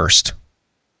at first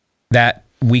that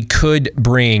we could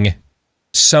bring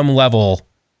some level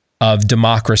of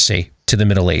democracy to the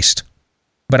Middle East.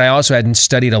 But I also hadn't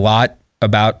studied a lot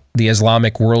about the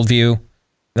Islamic worldview,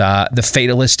 the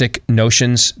fatalistic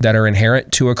notions that are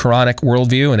inherent to a Quranic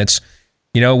worldview. And it's,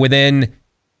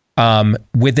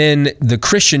 within the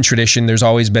Christian tradition, there's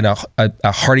always been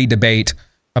a hearty debate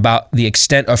about the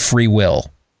extent of free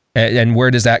will and where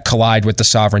does that collide with the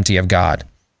sovereignty of God.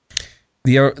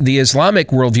 The Islamic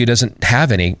worldview doesn't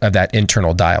have any of that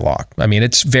internal dialogue. I mean,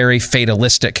 it's very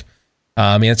fatalistic.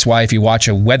 That's why if you watch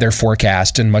a weather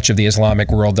forecast in much of the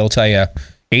Islamic world, they'll tell you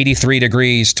 83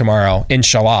 degrees tomorrow,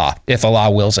 inshallah, if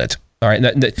Allah wills it. All right.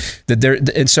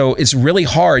 And so it's really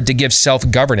hard to give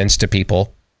self-governance to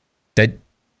people that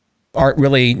aren't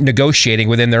really negotiating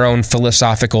within their own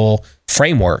philosophical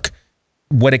framework,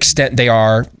 what extent they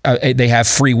have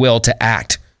free will to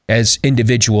act as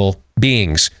individual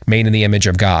beings made in the image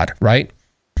of God. Right.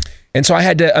 And so I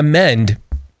had to amend,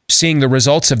 seeing the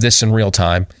results of this in real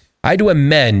time. I had to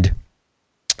amend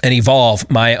and evolve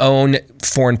my own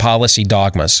foreign policy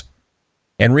dogmas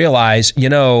and realize,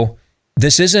 we're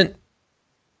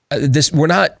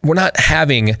not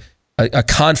having a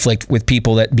conflict with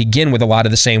people that begin with a lot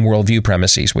of the same worldview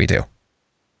premises we do.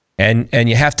 And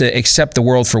you have to accept the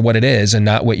world for what it is and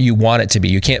not what you want it to be.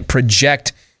 You can't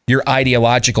project your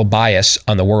ideological bias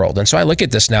on the world. And so I look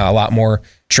at this now a lot more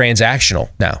transactional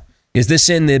now. Is this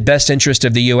in the best interest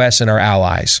of the U.S. and our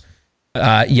allies?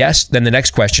 Yes. Then the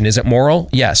next question, is it moral?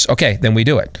 Yes. Okay, then we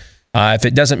do it. If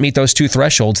it doesn't meet those two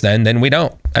thresholds, then we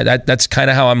don't. That's kind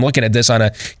of how I'm looking at this on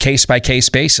a case-by-case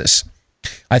basis.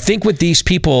 I think with these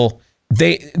people,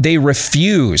 they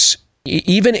refuse,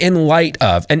 even in light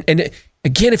of, and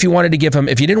again, if you wanted to give them,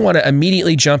 if you didn't want to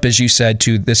immediately jump, as you said,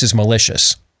 to this is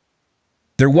malicious,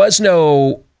 there was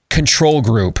no control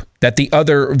group that the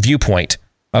other viewpoint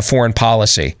of foreign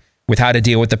policy with how to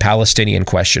deal with the Palestinian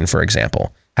question, for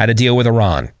example, how to deal with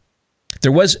Iran.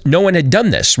 No one had done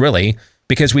this really,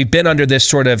 because we've been under this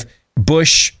sort of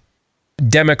Bush,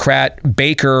 Democrat,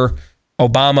 Baker,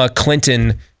 Obama,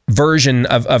 Clinton version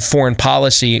of foreign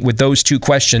policy with those two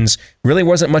questions. Really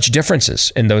wasn't much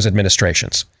differences in those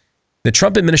administrations. The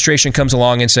Trump administration comes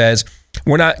along and says,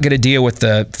 we're not going to deal with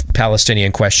the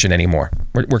Palestinian question anymore.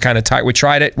 We're kind of tired. We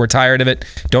tried it. We're tired of it.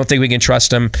 Don't think we can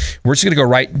trust them. We're just going to go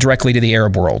right directly to the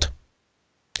Arab world.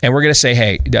 And we're going to say,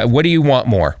 hey, what do you want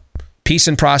more? Peace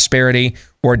and prosperity,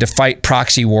 or to fight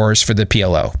proxy wars for the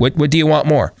PLO? What do you want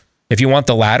more? If you want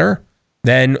the latter,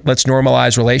 then let's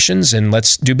normalize relations and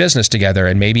let's do business together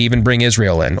and maybe even bring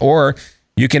Israel in. Or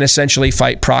you can essentially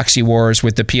fight proxy wars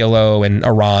with the PLO and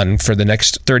Iran for the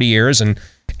next 30 years and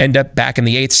end up back in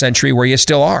the 8th century where you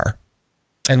still are.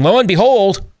 And lo and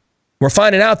behold, we're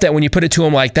finding out that when you put it to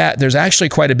them like that, there's actually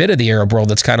quite a bit of the Arab world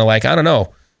that's kind of like, I don't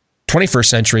know, 21st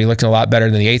century looking a lot better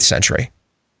than the 8th century.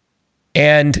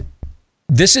 And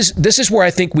this is where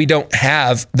I think we don't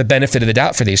have the benefit of the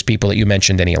doubt for these people that you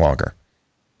mentioned any longer.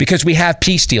 Because we have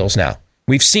peace deals now.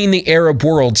 We've seen the Arab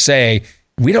world say,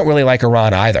 we don't really like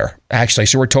Iran either, actually,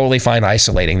 so we're totally fine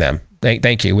isolating them.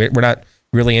 Thank you. We're not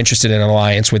really interested in an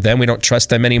alliance with them. We don't trust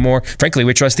them anymore. Frankly,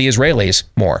 we trust the Israelis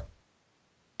more.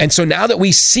 And so now that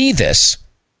we see this,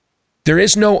 there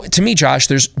is no, to me, Josh,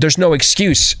 there's no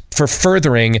excuse for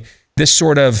furthering this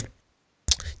sort of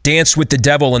dance with the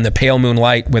devil in the pale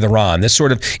moonlight with Iran, this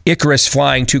sort of Icarus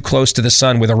flying too close to the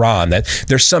sun with Iran, that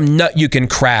there's some nut you can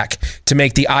crack to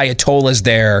make the Ayatollahs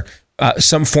there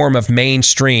some form of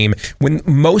mainstream, when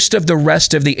most of the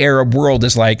rest of the Arab world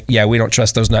is like, yeah, we don't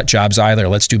trust those nut jobs either.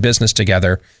 Let's do business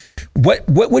together. What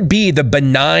would be the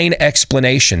benign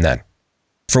explanation then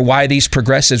for why these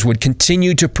progressives would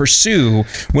continue to pursue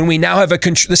when we now have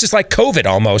this is like COVID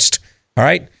almost, all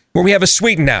right? Where we have a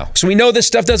Sweden now. So we know this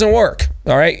stuff doesn't work,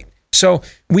 all right? So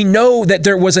we know that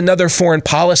there was another foreign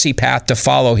policy path to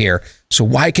follow here. So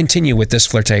why continue with this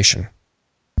flirtation?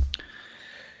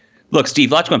 Look,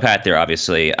 Steve, lots to unpack there,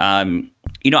 obviously. I'm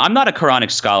not a Quranic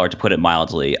scholar, to put it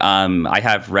mildly. I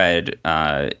have read,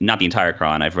 not the entire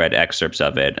Quran, I've read excerpts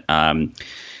of it.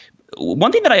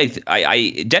 One thing that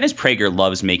I Dennis Prager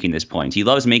loves making this point. He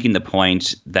loves making the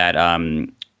point that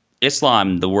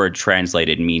Islam, the word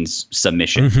translated, means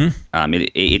submission. Mm-hmm.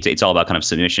 It's all about kind of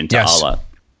submission to Allah.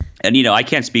 And, I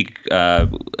can't speak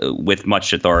with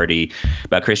much authority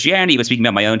about Christianity, but speaking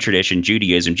about my own tradition,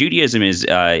 Judaism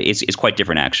is quite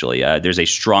different, actually. There's a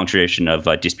strong tradition of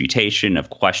disputation, of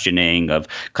questioning, of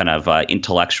kind of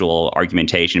intellectual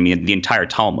argumentation. I mean, the entire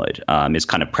Talmud is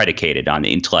kind of predicated on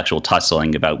the intellectual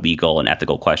tussling about legal and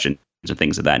ethical questions and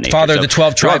things of that nature. Father, the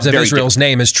 12 tribes of Israel's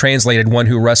name is translated one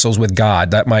who wrestles with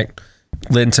God. That might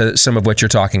lend to some of what you're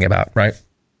talking about, right?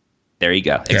 There you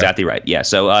go. Exactly right. Yeah.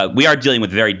 So we are dealing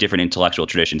with very different intellectual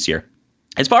traditions here.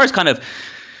 As far as kind of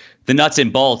the nuts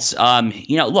and bolts,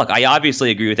 look, I obviously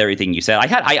agree with everything you said. I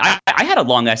had a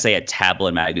long essay at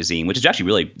Tablet magazine, which is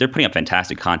actually they're putting up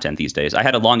fantastic content these days. I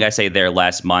had a long essay there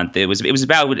last month. It was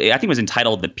about, I think it was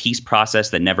entitled "The Peace Process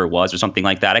That Never Was" or something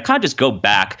like that. I kind of just go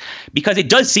back because it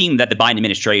does seem that the Biden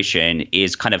administration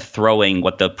is kind of throwing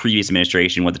what the previous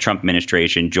administration, what the Trump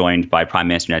administration joined by Prime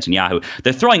Minister Netanyahu,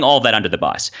 they're throwing all that under the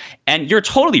bus. And you're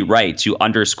totally right to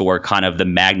underscore kind of the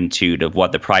magnitude of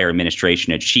what the prior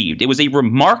administration achieved. It was a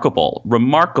remarkable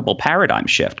paradigm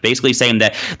shift, basically saying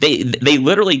that they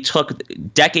literally took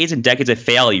decades and decades of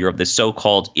failure of the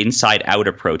so-called inside-out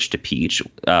approach to peace,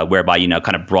 whereby,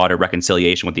 kind of broader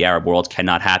reconciliation with the Arab world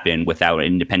cannot happen without an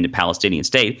independent Palestinian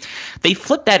state. They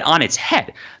flipped that on its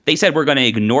head. They said, we're going to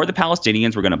ignore the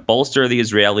Palestinians, we're going to bolster the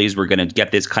Israelis, we're going to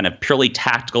get this kind of purely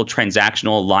tactical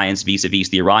transactional alliance vis-a-vis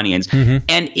the Iranians. Mm-hmm.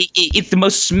 And it's the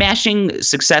most smashing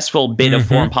successful bit of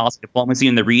foreign policy diplomacy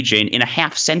in the region in a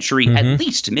half century at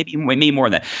least, maybe more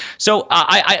than that. So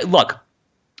I look,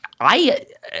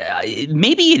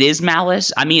 maybe it is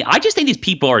malice. I mean, I just think these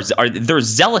people they're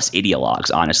zealous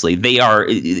ideologues. Honestly, they are.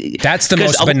 That's the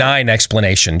most benign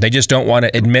explanation. They just don't want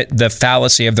to admit the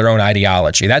fallacy of their own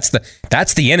ideology. That's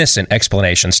the innocent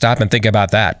explanation. Stop and think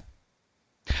about that.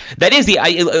 That is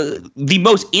the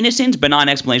most innocent, benign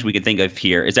explanation we could think of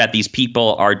here is that these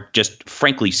people are just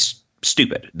frankly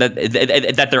stupid,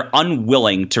 that they're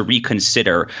unwilling to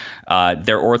reconsider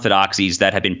their orthodoxies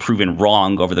that have been proven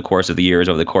wrong over the course of the years,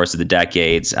 over the course of the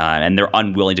decades, and they're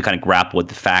unwilling to kind of grapple with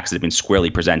the facts that have been squarely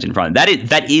presented in front of them.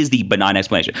 That is the benign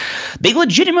explanation. They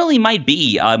legitimately might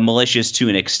be malicious to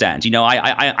an extent. You know,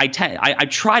 I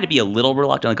try to be a little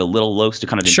reluctant, like a little loath to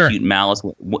kind of impute malice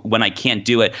when I can't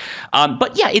do it.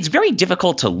 But yeah, it's very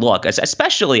difficult to look,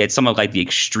 especially at some of like the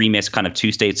extremist kind of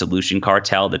two-state solution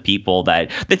cartel, the people that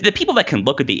can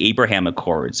look at the Abraham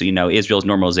Accords, you know, Israel's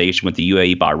normalization with the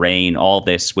UAE, Bahrain, all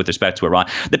this with respect to Iran.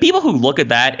 The people who look at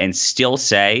that and still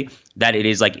say that it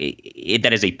is like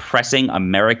that is a pressing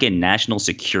American national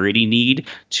security need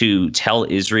to tell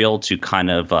Israel to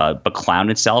kind of beclown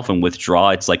itself and withdraw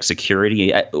its like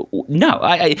security.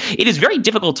 It is very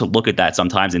difficult to look at that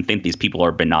sometimes and think these people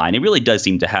are benign. It really does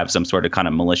seem to have some sort of kind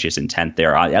of malicious intent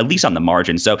there, at least on the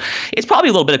margin. So it's probably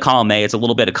a little bit of column A. It's a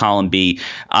little bit of column B.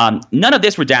 None of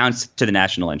this redounds to the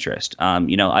national interest.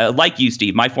 You know, like you,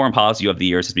 Steve, my foreign policy over the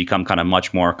years has become kind of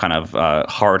much more kind of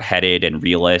hard-headed and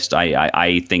realist.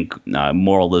 I think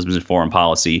moralism and foreign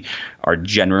policy are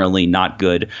generally not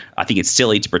good. I think it's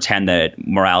silly to pretend that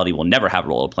morality will never have a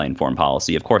role to play in foreign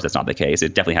policy. Of course, that's not the case.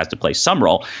 It definitely has to play some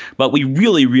role. But we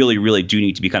really, really, really do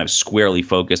need to be kind of squarely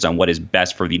focused on what is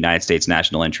best for the United States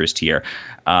national interest here.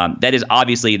 That is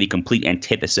obviously the complete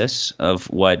antithesis of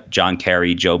what John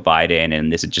Kerry, Joe Biden,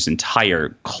 and this just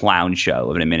entire clown show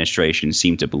of an administration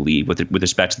seem to believe with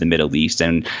respect to the Middle East.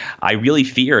 And I really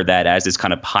fear that as this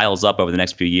kind of piles up over the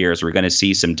next few years, we're going to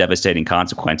see some devastating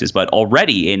consequences. But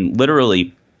already in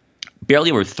literally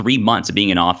barely over 3 months of being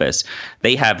in office,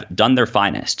 they have done their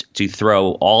finest to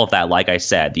throw all of that, like I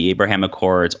said, the Abraham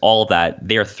Accords, all of that,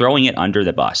 they're throwing it under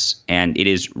the bus. And it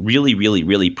is really, really,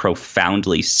 really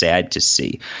profoundly sad to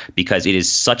see because it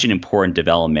is such an important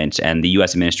development and the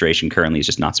U.S. administration currently is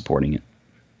just not supporting it.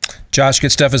 Josh,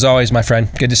 good stuff as always, my friend.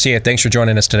 Good to see you. Thanks for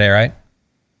joining us today, all right?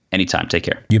 Anytime. Take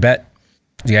care. You bet.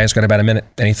 You guys got about a minute.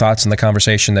 Any thoughts on the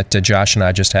conversation that Josh and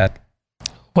I just had?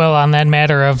 Well, on that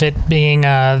matter of it being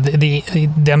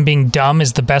them being dumb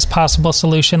is the best possible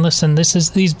solution. Listen,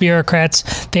 these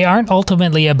bureaucrats, they aren't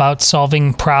ultimately about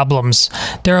solving problems.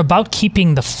 They're about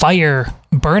keeping the fire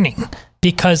burning.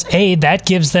 Because A, that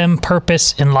gives them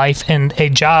purpose in life and a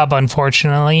job,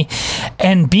 unfortunately.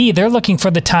 And B, they're looking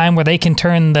for the time where they can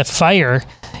turn the fire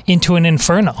into an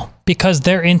inferno because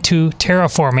they're into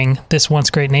terraforming this once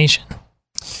great nation.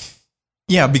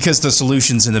 Yeah, because the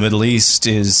solutions in the Middle East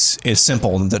is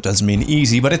simple. That doesn't mean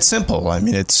easy, but it's simple. I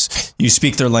mean, it's you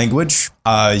speak their language.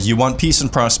 You want peace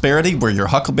and prosperity. We're your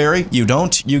Huckleberry. You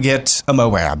don't. You get a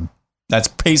Moab. That's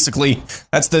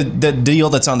the deal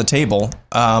that's on the table.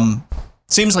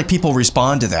 Seems like people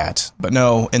respond to that. But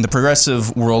no, in the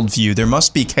progressive worldview, there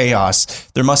must be chaos.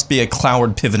 There must be a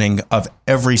cloud pivoting of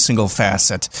every single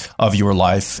facet of your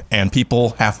life and people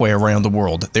halfway around the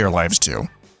world, their lives too.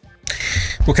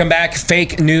 We'll come back,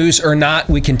 fake news or not.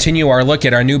 We continue our look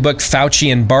at our new book,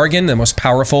 Fauci and Bargain, the most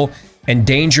powerful and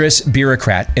dangerous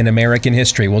bureaucrat in American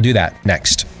history. We'll do that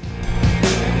next.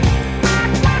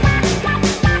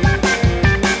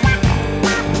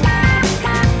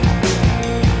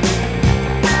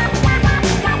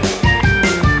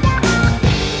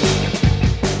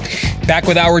 Back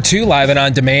with Hour 2, live and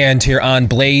on demand here on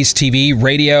Blaze TV,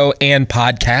 radio, and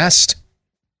podcast.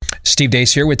 Steve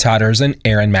Deace here with Todd Erzen,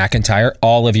 Aaron McIntyre,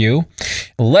 all of you.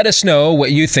 Let us know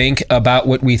what you think about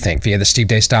what we think via the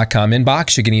stevedeace.com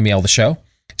inbox. You can email the show,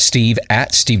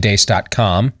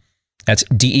 steve@stevedeace.com. That's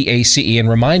DEACE. And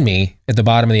remind me at the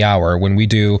bottom of the hour when we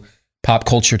do Pop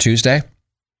Culture Tuesday,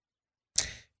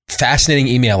 fascinating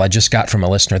email I just got from a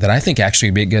listener that I think actually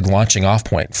would be a good launching off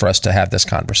point for us to have this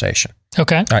conversation.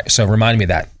 Okay. All right, so remind me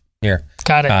that here.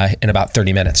 Got it. In about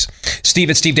 30 minutes.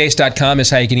 Steve@stevedeace.com is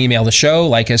how you can email the show.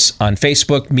 Like us on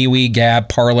Facebook, MeWe, Gab,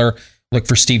 Parler. Look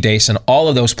for Steve Deace in all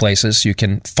of those places. You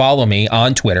can follow me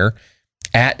on Twitter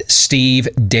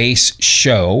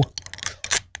 @SteveDeaceShow.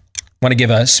 Want to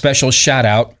give a special shout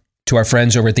out to our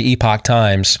friends over at the Epoch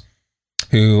Times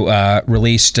who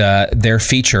released their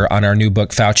feature on our new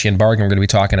book, Fauci and Bargain, we're going to be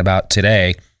talking about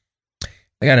today.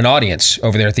 They got an audience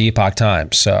over there at the Epoch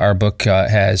Times. Our book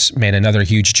has made another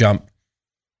huge jump.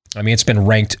 I mean, it's been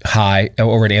ranked high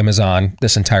over at Amazon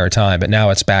this entire time, but now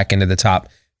it's back into the top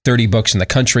 30 books in the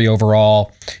country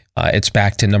overall. It's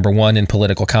back to number 1 in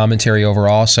political commentary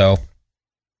overall. So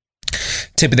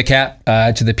tip of the cap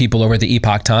to the people over at the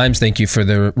Epoch Times. Thank you for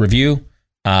the review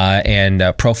and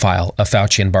profile of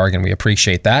Fauci and Bargan. We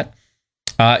appreciate that.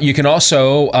 You can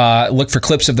also look for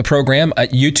clips of the program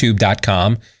at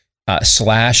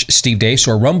youtube.com/Steve Deace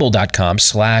or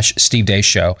rumble.com/Steve Deace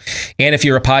Show. And if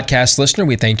you're a podcast listener,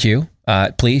 we thank you.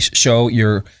 Please show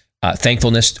your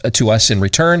thankfulness to us in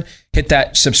return. Hit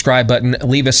that subscribe button.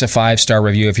 Leave us a 5-star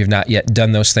review if you've not yet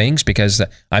done those things, because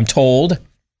I'm told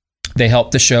they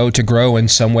help the show to grow in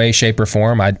some way, shape, or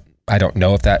form. I don't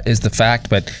know if that is the fact,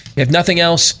 but if nothing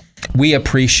else, we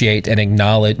appreciate and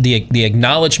acknowledge the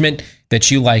acknowledgement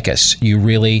that you like us. You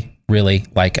really, really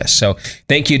like us. So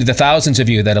thank you to the thousands of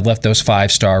you that have left those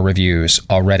 5-star reviews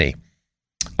already.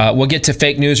 We'll get to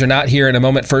fake news or not here in a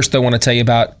moment. First, though, I want to tell you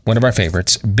about one of our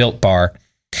favorites, Built Bar.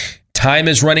 Time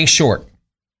is running short.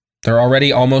 They're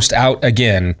already almost out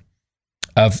again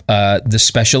of the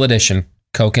special edition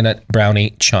coconut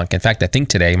brownie chunk. In fact, I think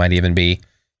today might even be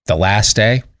the last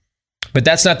day. But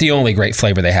that's not the only great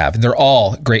flavor they have. They're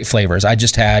all great flavors. I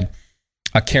just had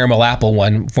a caramel apple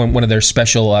one of their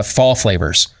special fall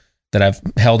flavors that I've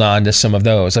held on to some of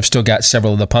those. I've still got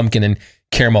several of the pumpkin and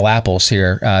caramel apples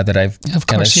here that I've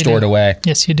kind of stored away.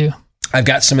 Yes, you do. I've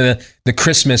got some of the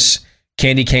Christmas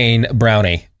candy cane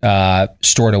brownie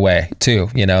stored away too,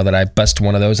 that I bust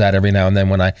one of those out every now and then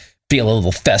when I feel a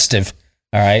little festive,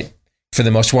 all right, for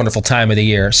the most wonderful time of the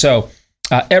year. So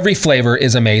every flavor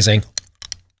is amazing.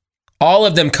 All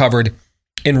of them covered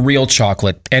in real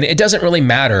chocolate. And it doesn't really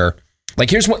matter.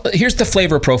 Like here's the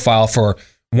flavor profile for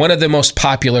one of the most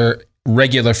popular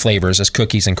regular flavors is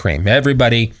cookies and cream.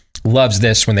 Everybody loves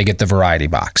this when they get the variety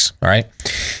box, all right?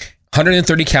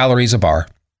 130 calories a bar,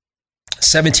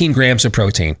 17 grams of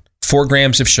protein, 4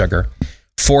 grams of sugar,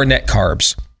 4 net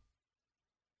carbs.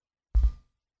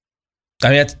 I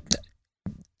mean,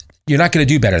 you're not going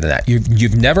to do better than that.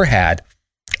 You've never had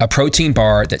a protein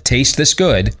bar that tastes this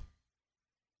good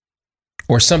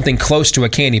or something close to a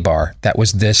candy bar that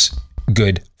was this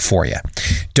good for you.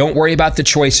 Don't worry about the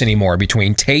choice anymore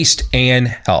between taste and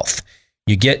health.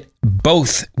 You get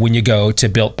both when you go to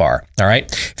Built Bar, all right?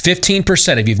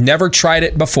 15%. If you've never tried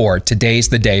it before, today's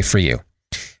the day for you.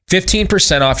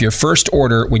 15% off your first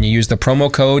order when you use the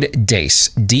promo code DEACE,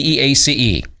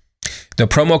 D-E-A-C-E. The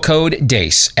promo code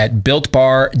DEACE at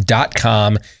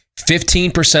BuiltBar.com.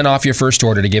 15% off your first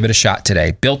order to give it a shot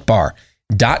today.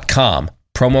 BuiltBar.com.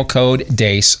 Promo code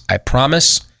DEACE. I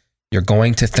promise you're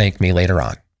going to thank me later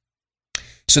on.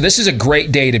 So this is a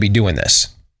great day to be doing this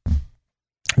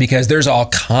because there's all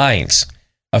kinds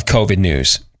of COVID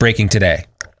news breaking today.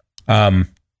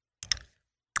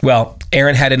 Well,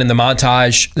 Aaron had it in the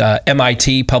montage.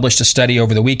 MIT published a study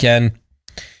over the weekend.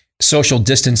 Social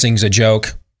distancing's a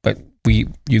joke, but you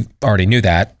already knew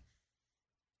that.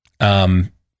 The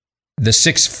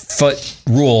 6-foot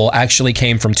rule actually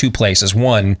came from 2 places.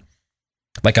 One,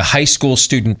 like a high school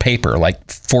student paper, like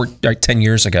 10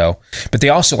 years ago. But they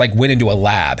also went into a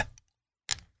lab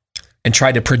and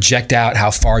tried to project out how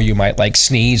far you might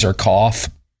sneeze or cough.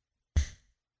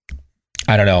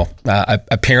 I don't know.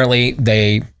 Apparently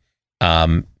they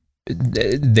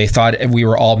thought we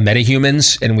were all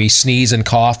metahumans and we sneeze and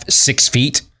cough 6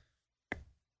 feet.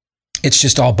 It's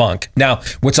just all bunk. Now,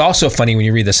 what's also funny when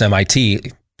you read this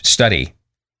MIT study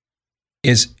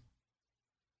is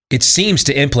it seems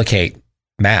to implicate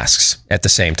masks at the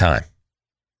same time.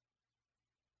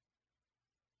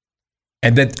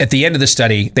 And then at the end of the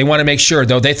study, they want to make sure,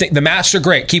 though, they think the masks are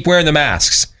great. Keep wearing the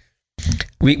masks.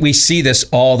 We see this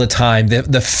all the time.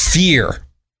 The fear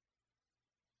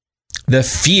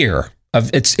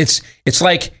of it's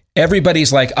like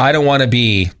everybody's like, I don't want to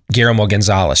be Guillermo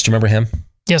Gonzalez. Do you remember him?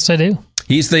 Yes, I do.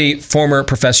 He's the former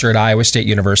professor at Iowa State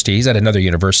University. He's at another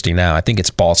university now. I think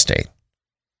it's Ball State.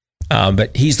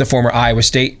 But he's the former Iowa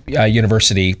State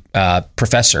University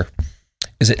professor.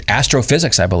 Is it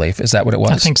astrophysics, I believe? Is that what it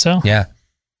was? I think so. Yeah.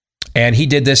 And he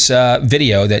did this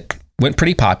video that went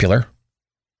pretty popular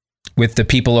with the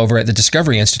people over at the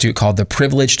Discovery Institute called The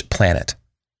Privileged Planet.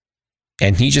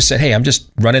 And he just said, hey, I'm just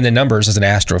running the numbers as an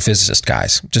astrophysicist,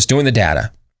 guys. Just doing the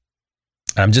data.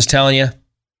 And I'm just telling you,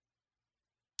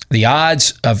 the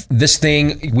odds of this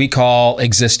thing we call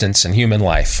existence and human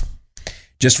life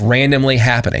just randomly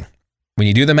happening, when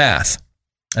you do the math,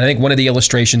 and I think one of the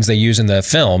illustrations they use in the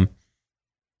film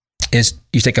is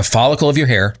you take a follicle of your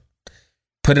hair,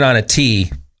 put it on a tee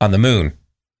on the moon,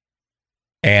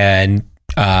 and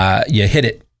you hit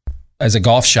it as a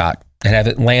golf shot and have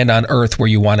it land on Earth where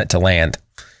you want it to land,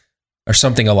 or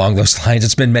something along those lines.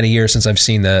 It's been many years since I've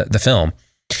seen the film.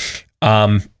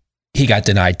 He got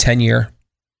denied tenure.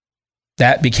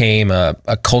 that became a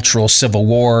cultural civil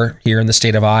war here in the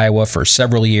state of Iowa for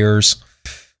several years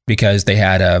because they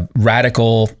had a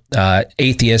radical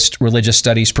atheist religious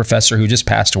studies professor who just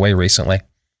passed away recently.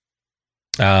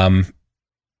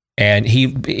 And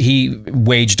he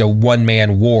waged a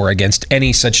one-man war against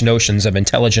any such notions of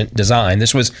intelligent design.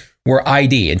 This was where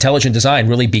intelligent design,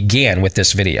 really began with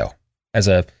this video as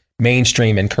a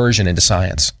mainstream incursion into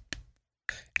science.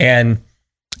 And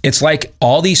it's like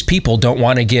all these people don't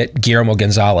want to get Guillermo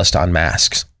Gonzalez on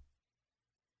masks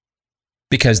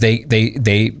because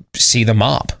they see the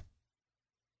mob.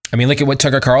 I mean, look at what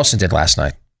Tucker Carlson did last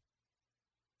night.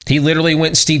 He literally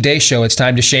went Steve Deace show. It's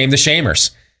time to shame the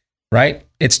shamers, right?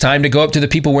 It's time to go up to the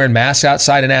people wearing masks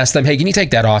outside and ask them, hey, can you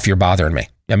take that off? You're bothering me.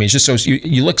 I mean, it's just so,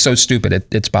 you look so stupid.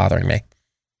 It's bothering me.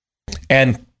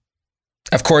 And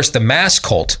of course, the mask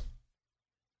cult,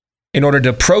 in order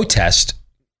to protest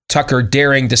Tucker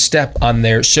daring to step on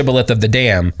their shibboleth of the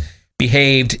dam,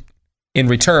 behaved in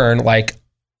return like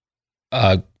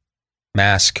a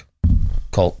mask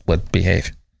cult would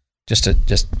behave. Just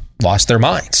lost their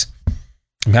minds.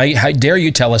 How dare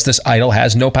you tell us this idol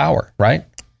has no power, right?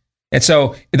 And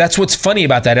so that's what's funny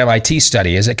about that MIT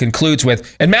study is it concludes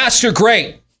with, and masks are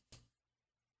great.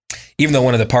 Even though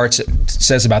one of the parts it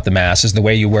says about the masks is the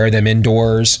way you wear them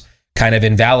indoors kind of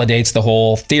invalidates the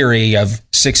whole theory of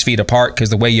 6 feet apart because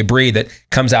the way you breathe, it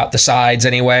comes out the sides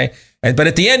anyway. But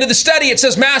at the end of the study, it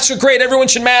says masks are great. Everyone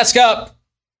should mask up.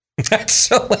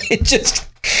 So it just,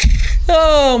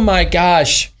 oh my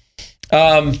gosh.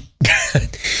 But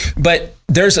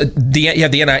there's you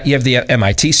have the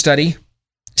MIT study.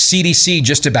 CDC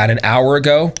just about an hour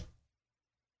ago.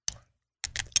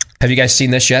 Have you guys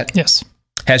seen this yet? Yes.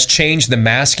 Has changed the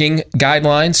masking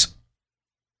guidelines.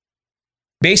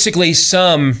 Basically,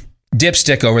 some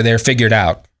dipstick over there figured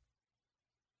out.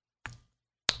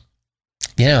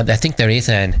 You know, I think the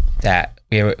reason that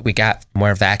we got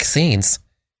more vaccines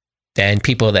than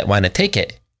people that want to take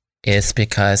it is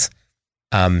because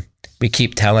we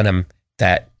keep telling them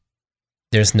that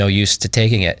there's no use to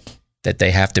taking it, that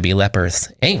they have to be lepers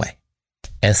anyway.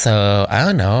 And so, I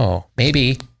don't know,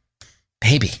 maybe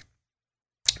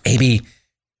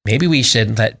we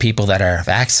should let people that are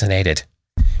vaccinated,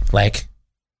 like,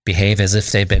 behave as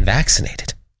if they've been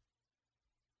vaccinated.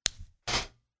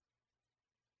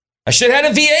 I should have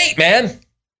had a V8, man.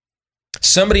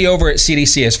 Somebody over at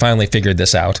CDC has finally figured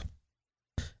this out.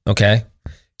 Okay?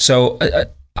 So,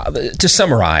 to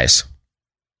summarize,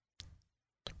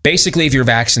 basically, if you're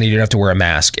vaccinated, you don't have to wear a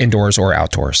mask indoors or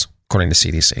outdoors, according to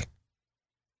CDC.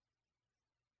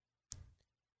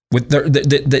 With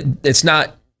it's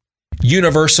not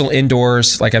universal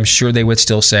indoors, like I'm sure they would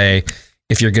still say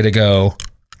if you're going to go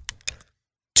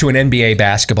to an NBA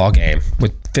basketball game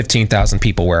with 15,000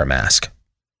 people, wear a mask.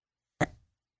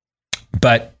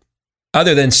 But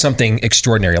other than something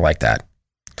extraordinary like that,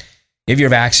 if you're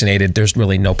vaccinated, there's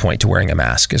really no point to wearing a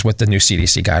mask, is what the new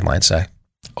CDC guidelines say.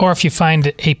 Or if you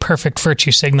find a perfect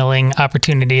virtue signaling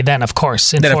opportunity, then of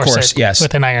course enforce it yes.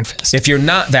 with an iron fist. If you're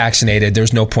not vaccinated,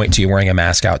 there's no point to you wearing a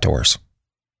mask outdoors.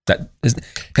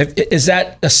 Is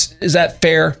that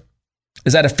fair?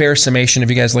 Is that a fair summation? Have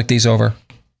you guys looked these over?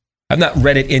 I've not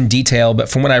read it in detail, but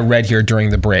from what I read here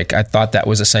during the break, I thought that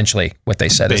was essentially what they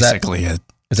said. Basically it.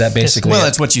 Is that basically Well, it?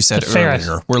 that's what you said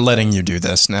earlier. We're letting you do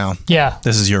this now. Yeah.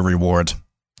 This is your reward.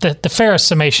 The fairest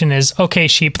summation is, okay,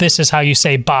 sheep, this is how you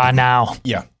say ba now.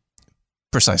 Yeah,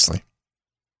 precisely.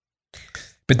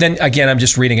 But then again, I'm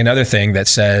just reading another thing that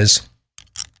says,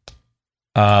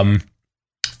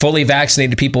 fully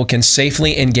vaccinated people can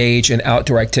safely engage in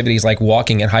outdoor activities like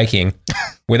walking and hiking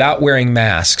without wearing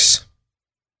masks,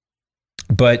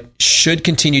 but should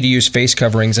continue to use face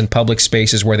coverings in public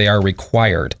spaces where they are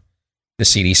required, the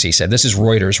CDC said. This is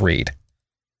Reuters read.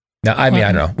 Now, I mean,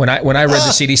 I don't know. When I read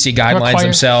the CDC guidelines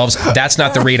themselves, that's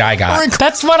not the read I got.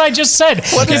 That's what I just said.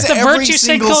 What is the every virtue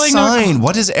single signaling sign?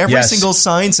 What does every single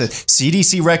sign say?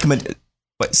 CDC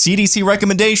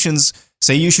recommendations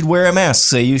say you should wear a mask.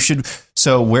 Say you should.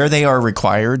 So where they are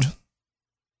required.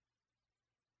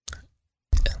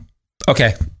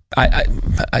 Okay, I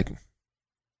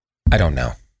don't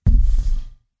know.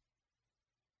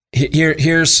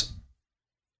 Here's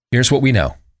what we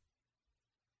know.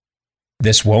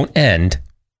 This won't end.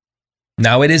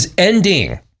 Now it is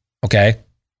ending. Okay?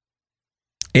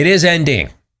 It is ending.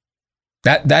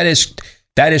 That is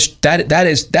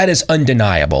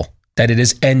undeniable that it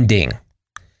is ending.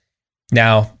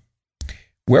 Now,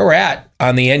 where we're at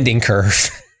on the ending curve,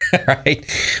 right?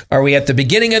 Are we at the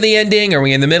beginning of the ending? Are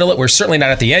we in the middle? We're certainly not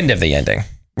at the end of the ending.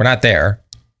 We're not there.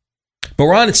 But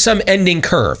we're on some ending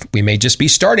curve. We may just be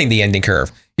starting the ending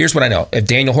curve. Here's what I know. If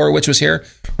Daniel Horowitz was here,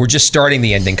 we're just starting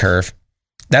the ending curve.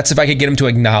 That's if I could get him to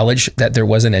acknowledge that there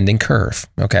was an ending curve.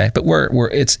 Okay, but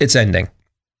it's ending.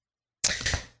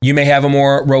 You may have a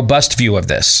more robust view of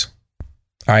this.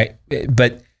 All right,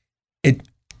 but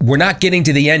we're not getting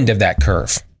to the end of that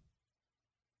curve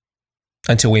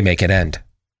until we make it end.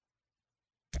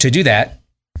 To do that,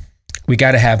 we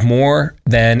got to have more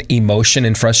than emotion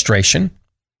and frustration.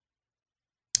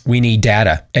 We need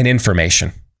data and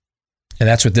information. And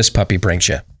that's what this puppy brings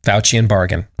you. Faucian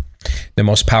bargain. The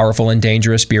most powerful and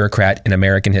dangerous bureaucrat in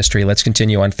American history. Let's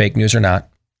continue on Fake News or Not.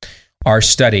 Our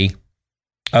study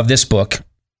of this book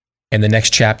and the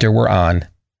next chapter we're on.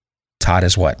 Todd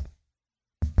is what?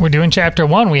 We're doing chapter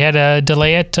 1. We had to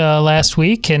delay it last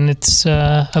week, and it's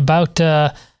about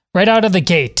right out of the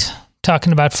gate,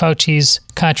 talking about Fauci's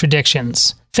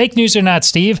contradictions. Fake news or not,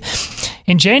 Steve?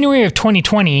 In January of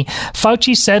 2020,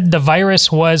 Fauci said the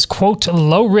virus was, quote,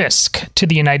 low risk to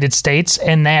the United States,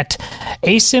 and that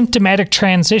asymptomatic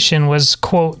transmission was,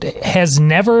 quote, has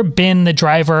never been the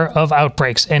driver of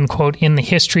outbreaks, end quote, in the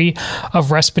history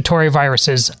of respiratory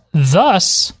viruses.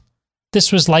 Thus,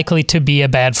 this was likely to be a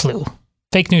bad flu.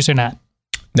 Fake news or not?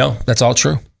 No, that's all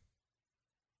true.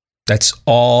 That's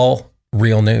all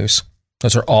real news.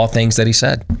 Those are all things that he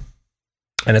said.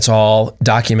 And it's all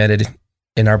documented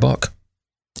in our book.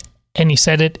 And he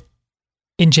said it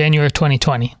in January of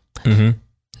 2020. Mm-hmm.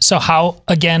 So how,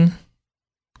 again,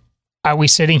 are we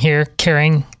sitting here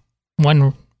caring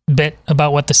one bit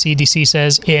about what the CDC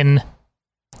says in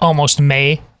almost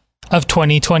May of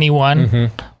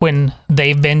 2021 when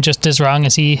they've been just as wrong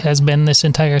as he has been this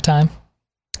entire time?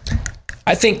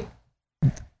 I think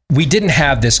we didn't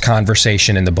have this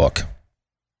conversation in the book.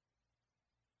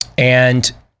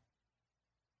 And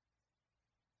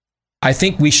I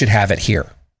think we should have it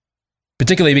here,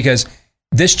 particularly because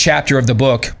this chapter of the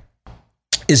book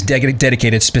is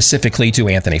dedicated specifically to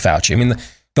Anthony Fauci. I mean,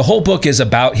 the whole book is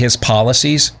about his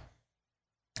policies,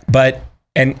 but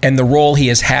and the role he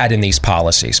has had in these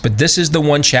policies. But this is the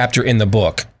one chapter in the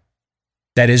book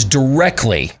that is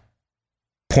directly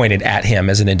pointed at him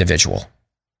as an individual.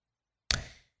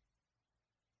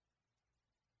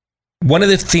 One of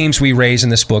the themes we raise in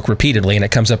this book repeatedly, and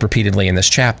it comes up repeatedly in this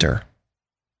chapter,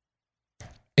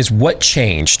 is what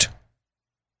changed.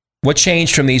 What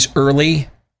changed from these early,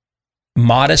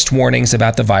 modest warnings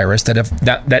about the virus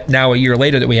that now a year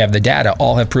later that we have the data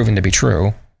all have proven to be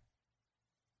true.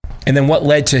 And then what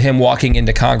led to him walking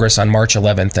into Congress on March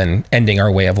 11th and ending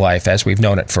our way of life as we've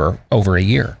known it for over a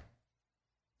year?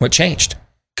 What changed?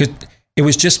 Because it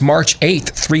was just March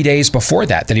 8th, 3 days before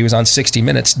that he was on 60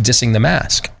 Minutes dissing the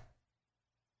mask.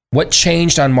 What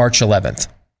changed on March 11th?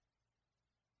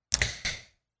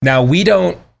 Now, we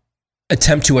don't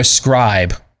attempt to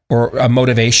ascribe or a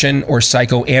motivation or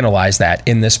psychoanalyze that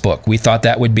in this book. We thought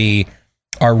that would be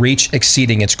our reach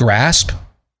exceeding its grasp.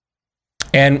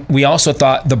 And we also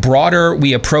thought the broader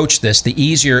we approach this, the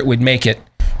easier it would make it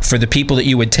for the people that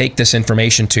you would take this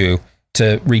information to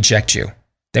reject you.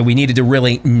 That we needed to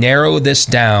really narrow this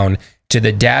down to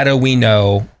the data we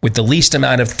know with the least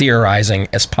amount of theorizing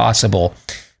as possible.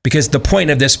 Because the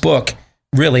point of this book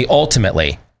really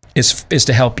ultimately is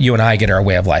to help you and I get our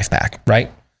way of life back, right?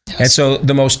 Yes. And so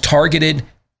the most targeted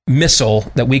missile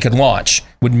that we could launch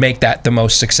would make that the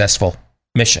most successful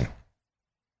mission.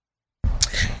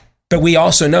 But we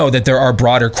also know that there are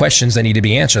broader questions that need to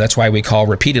be answered. That's why we call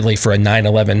repeatedly for a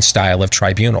 9/11 style of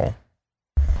tribunal.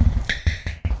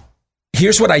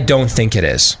 Here's what I don't think it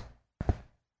is.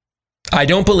 I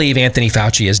don't believe Anthony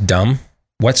Fauci is dumb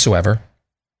whatsoever.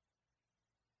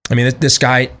 I mean, this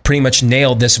guy pretty much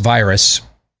nailed this virus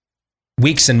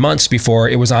weeks and months before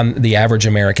it was on the average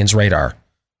American's radar.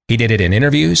 He did it in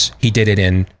interviews. He did it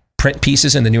in print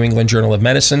pieces in the New England Journal of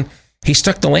Medicine. He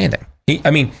stuck the landing.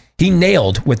 He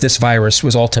nailed what this virus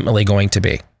was ultimately going to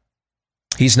be.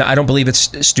 I don't believe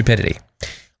it's stupidity.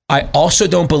 I also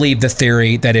don't believe the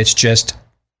theory that it's just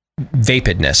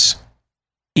vapidness,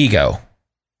 ego.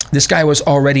 This guy was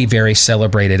already very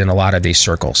celebrated in a lot of these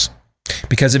circles.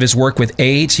 Because of his work with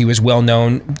AIDS, he was well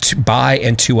known by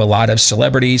and to a lot of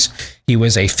celebrities. He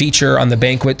was a feature on the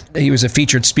banquet. He was a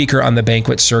featured speaker on the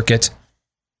banquet circuit.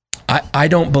 I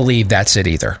don't believe that's it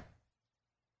either.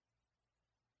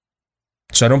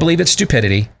 So I don't believe it's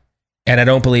stupidity, and I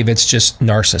don't believe it's just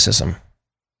narcissism.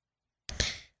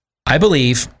 I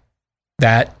believe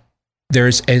that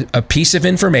there's a piece of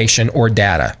information or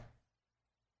data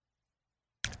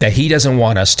that he doesn't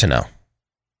want us to know.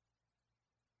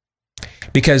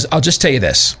 Because I'll just tell you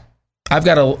this.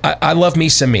 I love me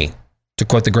some me, to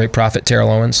quote the great prophet Terrell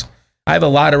Owens. I have a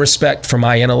lot of respect for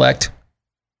my intellect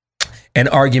and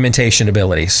argumentation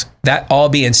abilities. That all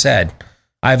being said,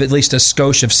 I have at least a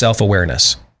skosh of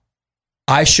self-awareness.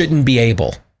 I shouldn't be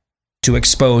able to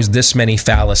expose this many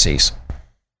fallacies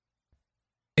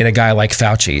in a guy like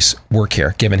Fauci's work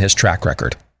here, given his track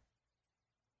record.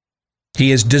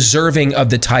 He is deserving of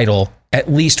the title,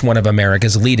 at least one of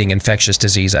America's leading infectious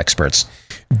disease experts.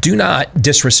 Do not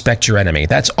disrespect your enemy.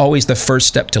 That's always the first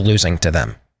step to losing to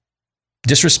them.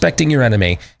 Disrespecting your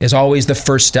enemy is always the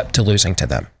first step to losing to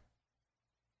them.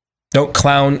 Don't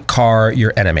clown car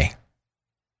your enemy.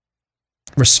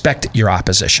 Respect your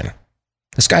opposition.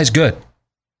 This guy's good.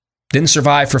 Didn't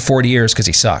survive for 40 years because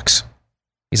he sucks.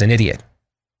 He's an idiot.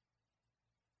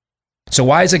 So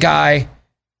why is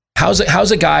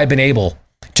how's a guy been able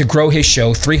to grow his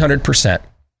show 300%?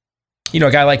 You know,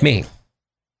 a guy like me.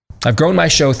 I've grown my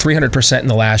show 300% in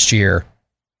the last year.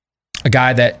 A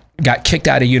guy that got kicked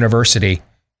out of university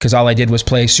because all I did was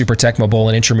play Super Tecmo Bowl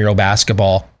and intramural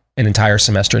basketball an entire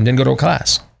semester and didn't go to a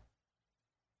class.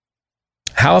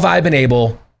 How have I been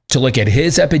able to look at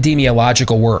his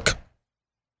epidemiological work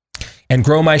and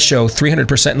grow my show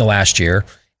 300% in the last year,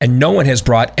 and no one has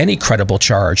brought any credible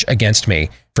charge against me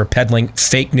for peddling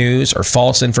fake news or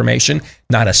false information?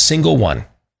 Not a single one.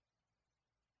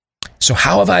 So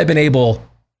how have I been able,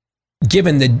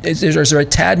 given is there a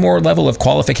tad more level of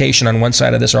qualification on one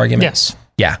side of this argument? Yes.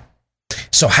 Yeah.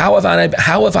 So how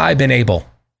have I been able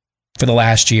for the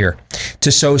last year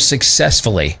to so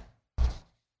successfully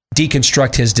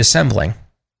deconstruct his dissembling?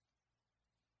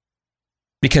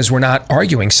 Because we're not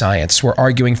arguing science, we're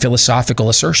arguing philosophical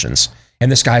assertions.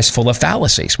 And this guy's full of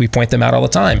fallacies. We point them out all the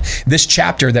time. This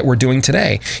chapter that we're doing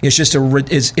today is just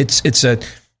it's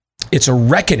a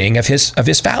reckoning of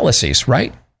his fallacies,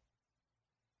 right?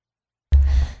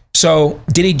 So,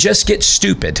 did he just get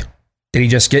stupid? Did he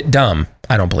just get dumb?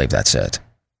 I don't believe that's it.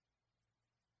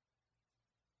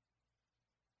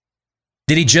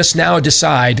 Did he just now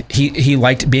decide he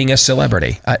liked being a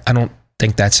celebrity? I don't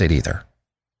think that's it either.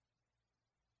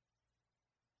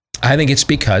 I think it's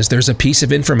because there's a piece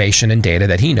of information and data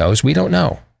that he knows we don't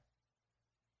know.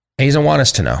 And he doesn't want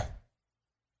us to know.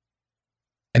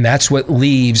 And that's what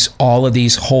leaves all of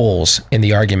these holes in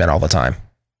the argument all the time.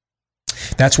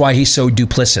 That's why he's so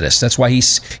duplicitous. That's why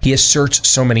he asserts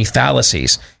so many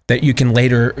fallacies that you can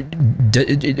later,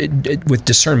 with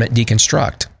discernment,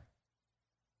 deconstruct.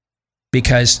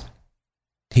 Because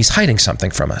he's hiding something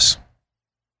from us.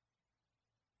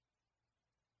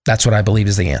 That's what I believe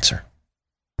is the answer.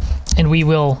 And we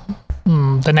will,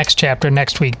 the next chapter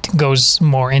next week goes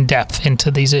more in depth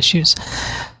into these issues.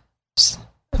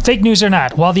 Fake news or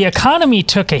not, while the economy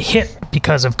took a hit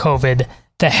because of COVID,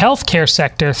 the healthcare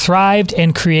sector thrived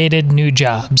and created new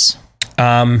jobs.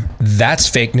 That's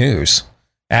fake news.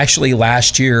 Actually,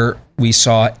 last year, we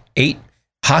saw 8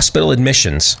 hospital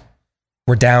admissions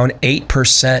were down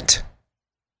 8%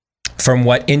 from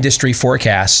what industry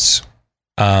forecasts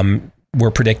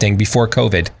were predicting before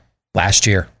COVID last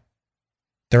year.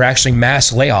 There were actually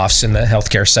mass layoffs in the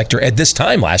healthcare sector at this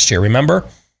time last year. Remember,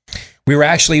 we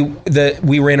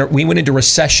went into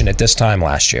recession at this time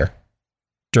last year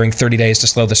during 30 days to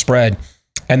slow the spread,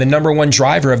 and the number one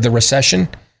driver of the recession,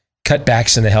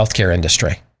 cutbacks in the healthcare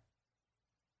industry.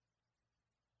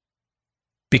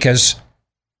 Because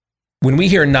when we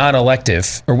hear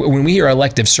non-elective or when we hear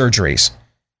elective surgeries,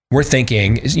 we're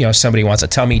thinking, somebody wants a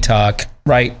tummy tuck,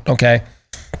 right? Okay.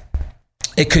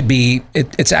 It could be,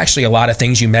 it's actually a lot of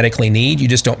things you medically need. You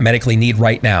just don't medically need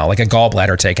right now, like a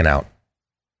gallbladder taken out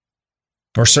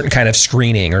or a certain kind of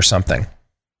screening or something.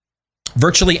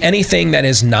 Virtually anything that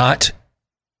is not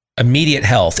immediate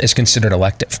health is considered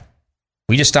elective.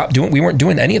 We just stopped we weren't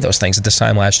doing any of those things at this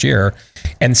time last year.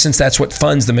 And since that's what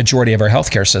funds the majority of our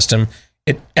healthcare system,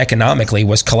 it economically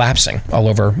was collapsing all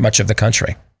over much of the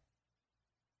country.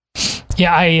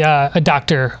 Yeah, a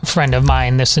doctor friend of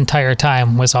mine this entire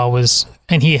time was always,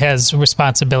 and he has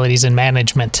responsibilities in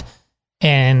management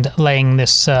and laying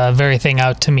this very thing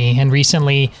out to me. And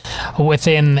recently,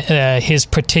 within his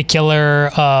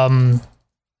particular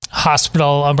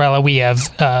hospital umbrella, we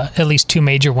have at least 2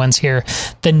 major ones here.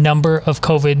 The number of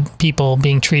COVID people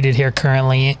being treated here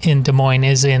currently in Des Moines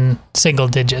is in single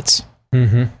digits.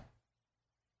 Mm-hmm.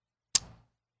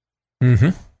 Mm-hmm.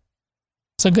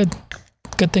 It's a good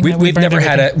thing. We've never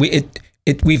had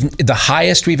the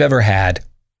highest we've ever had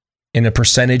in a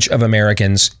percentage of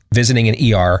Americans visiting an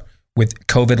ER with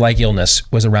COVID-like illness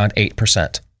was around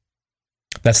 8%.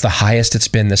 That's the highest it's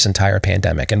been this entire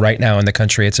pandemic. And right now in the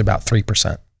country, it's about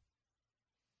 3%.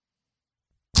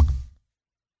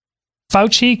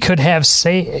 Fauci could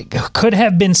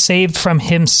have been saved from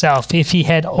himself if he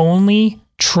had only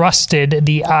trusted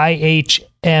the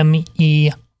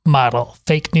IHME model.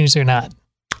 Fake news or not?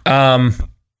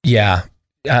 Yeah.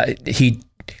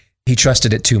 he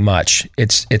trusted it too much.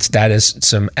 That is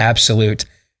some absolute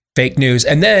fake news.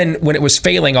 And then when it was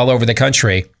failing all over the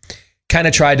country, kind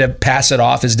of tried to pass it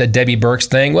off as the Debbie Birx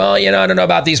thing. Well, I don't know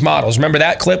about these models. Remember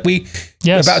that clip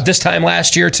about this time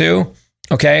last year too?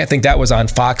 Okay, I think that was on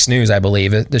Fox News, I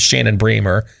believe. The Shannon Bream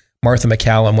or Martha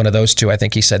McCallum, one of those two. I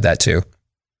think he said that too.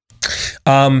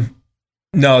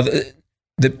 No, the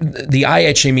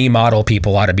IHME model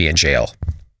people ought to be in jail.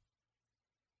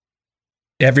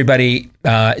 Everybody,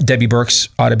 Debbie Birx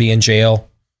ought to be in jail.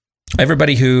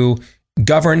 Everybody who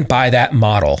governed by that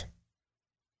model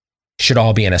should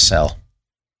all be in a cell.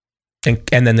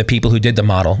 And then the people who did the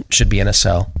model should be in a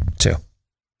cell too.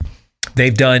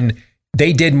 They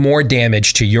did more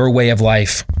damage to your way of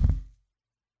life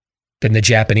than the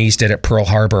Japanese did at Pearl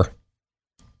Harbor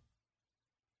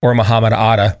or Muhammad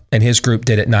Atta and his group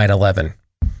did at 9/11.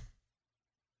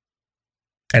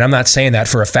 And I'm not saying that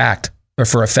for a fact or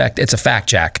for effect. It's a fact,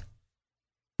 Jack.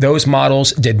 Those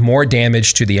models did more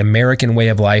damage to the American way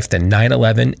of life than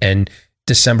 9/11 and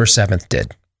December 7th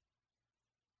did.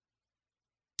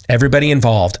 Everybody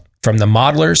involved, from the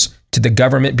modelers to the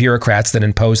government bureaucrats that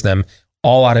imposed them,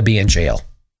 all ought to be in jail.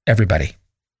 Everybody.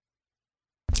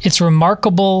 It's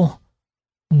remarkable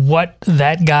what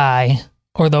that guy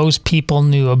or those people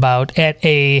knew about at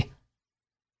a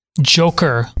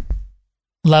Joker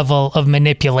level of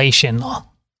manipulation.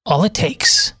 All it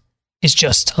takes is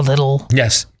just a little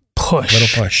push. A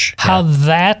little push. How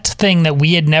that thing that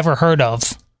we had never heard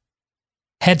of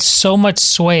had so much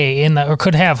sway in or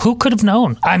could have. Who could have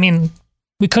known? I mean,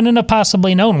 we couldn't have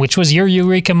possibly known, which was your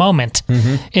eureka moment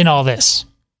in all this.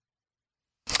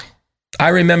 I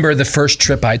remember the first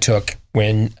trip I took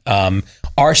when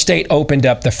our state opened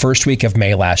up the first week of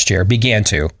May last year, began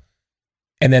to.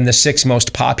 And then the 6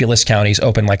 most populous counties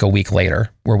opened like a week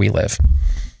later where we live.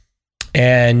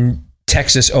 And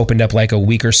Texas opened up like a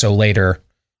week or so later.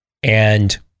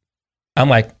 And I'm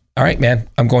like, all right, man,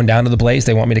 I'm going down to the Blaze.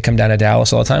 They want me to come down to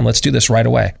Dallas all the time. Let's do this right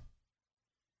away.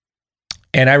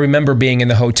 And I remember being in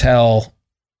the hotel.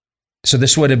 So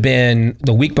this would have been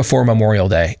the week before Memorial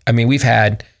Day. I mean, we've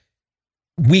had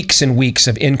weeks and weeks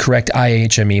of incorrect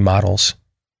IHME models.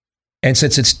 And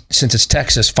since it's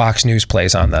Texas, Fox News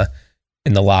plays in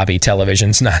the lobby.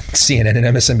 Television's not CNN and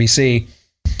MSNBC.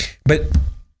 But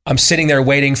I'm sitting there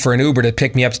waiting for an Uber to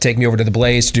pick me up to take me over to the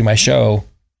Blaze to do my show.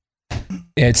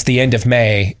 It's the end of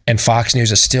May, and Fox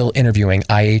News is still interviewing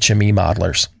IHME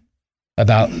modelers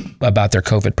about their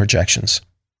COVID projections,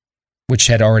 which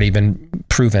had already been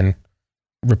proven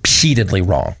repeatedly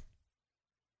wrong.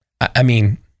 I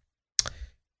mean,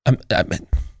 the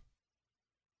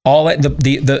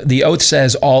oath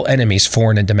says all enemies,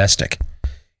 foreign and domestic.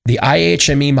 The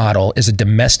IHME model is a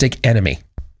domestic enemy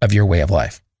of your way of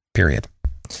life, period.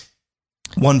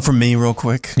 One from me real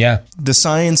quick. Yeah. The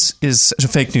science is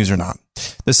fake news or not.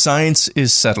 The science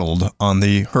is settled on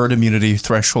the herd immunity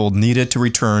threshold needed to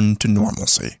return to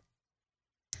normalcy.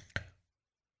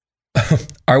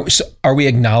 Are we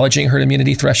acknowledging herd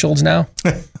immunity thresholds now?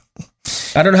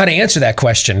 I don't know how to answer that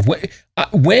question.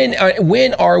 When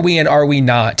are we and are we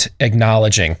not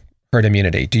acknowledging herd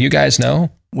immunity? Do you guys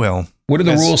know? Well, what are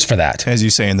the rules for that? As you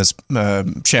say in this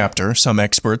chapter, some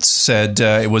experts said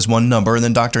it was one number, and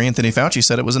then Dr. Anthony Fauci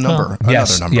said it was another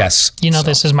number. Yes.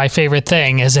 This is my favorite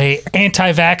thing as a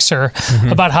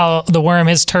anti-vaxxer about how the worm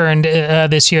has turned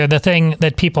this year. The thing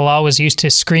that people always used to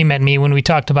scream at me when we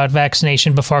talked about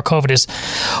vaccination before COVID is,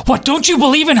 what, don't you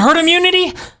believe in herd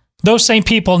immunity? Those same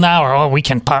people now are, we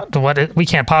can't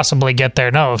possibly get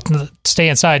there. No, stay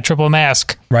inside, triple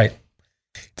mask. Right.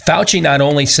 Fauci not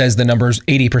only says the number's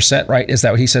 80%, right? Is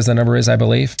that what he says the number is, I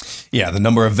believe? Yeah, the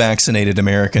number of vaccinated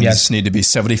Americans need to be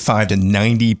 75 to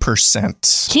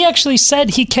 90%. He actually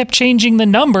said he kept changing the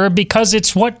number because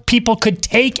it's what people could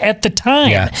take at the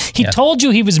time. He told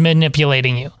you he was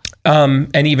manipulating you.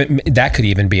 And even that could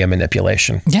even be a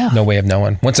manipulation. Yeah. No way of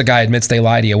knowing. Once a guy admits they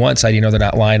lied to you once, how do you know they're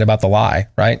not lying about the lie,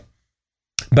 right?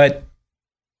 But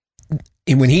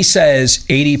when he says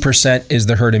 80% is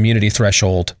the herd immunity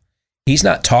threshold, he's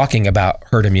not talking about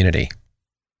herd immunity.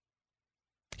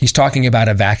 He's talking about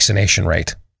a vaccination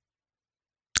rate.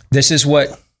 This is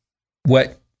who's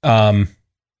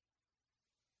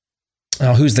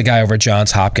the guy over at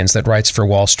Johns Hopkins that writes for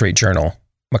Wall Street Journal?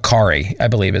 Makary, I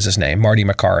believe is his name, Marty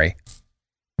Makary.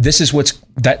 This is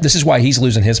why he's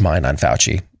losing his mind on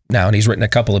Fauci now, and he's written a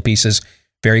couple of pieces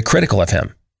very critical of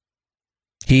him.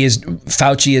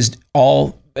 Fauci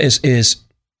is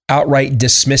outright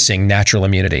dismissing natural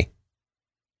immunity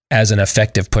as an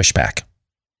effective pushback.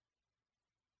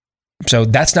 So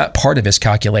that's not part of his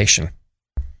calculation.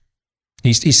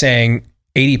 He's saying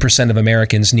 80% of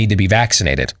Americans need to be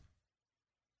vaccinated.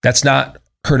 That's not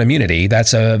herd immunity.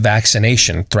 That's a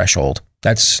vaccination threshold.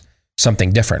 That's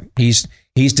something different. He's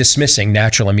dismissing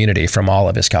natural immunity from all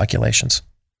of his calculations.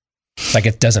 Like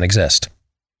it doesn't exist.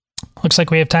 Looks like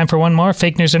we have time for one more.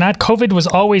 Fake news or not, COVID was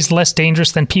always less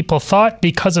dangerous than people thought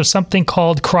because of something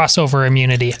called crossover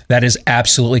immunity. That is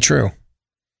absolutely true.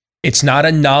 It's not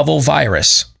a novel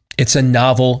virus. It's a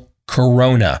novel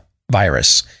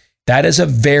coronavirus. That is a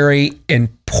very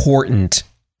important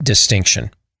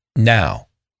distinction. Now,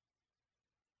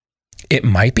 it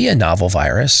might be a novel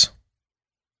virus.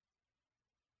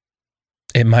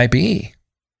 It might be.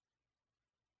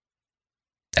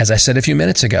 As I said a few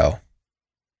minutes ago,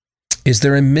 is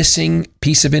there a missing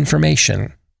piece of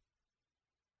information?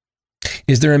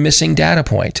 Is there a missing data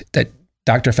point that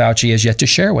Dr. Fauci has yet to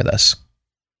share with us?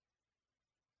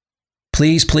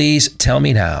 Please tell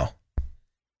me now.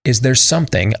 Is there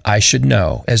something I should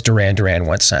know, as Duran Duran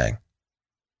once sang?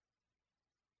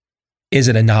 Is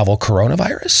it a novel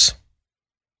coronavirus?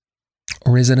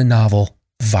 Or is it a novel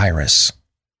virus?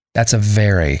 That's a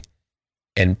very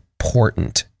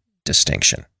important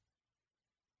distinction.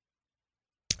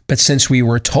 But since we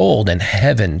were told, and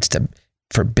heaven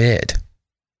forbid,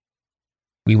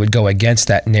 we would go against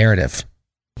that narrative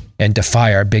and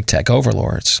defy our big tech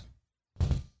overlords.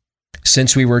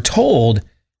 Since we were told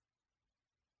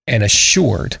and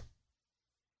assured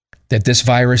that this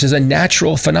virus is a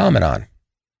natural phenomenon,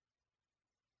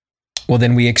 well,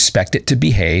 then we expect it to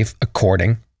behave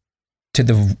according to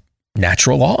the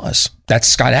natural laws. That's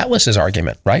Scott Atlas's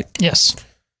argument, right? Yes.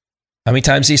 How many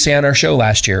times did he say on our show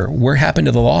last year, what happened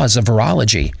to the laws of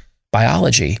virology,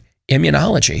 biology,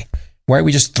 immunology? Why are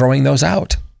we just throwing those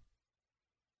out?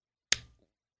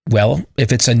 Well,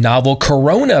 if it's a novel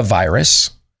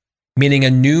coronavirus, meaning a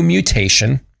new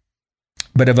mutation,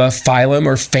 but of a phylum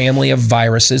or family of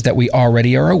viruses that we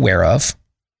already are aware of,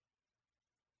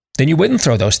 then you wouldn't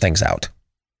throw those things out.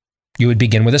 You would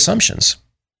begin with assumptions.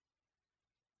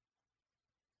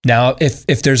 Now,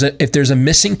 if there's a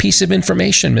missing piece of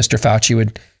information Mr. Fauci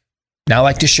would now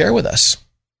like to share with us,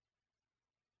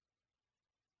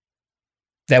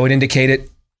 that would indicate it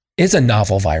is a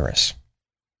novel virus,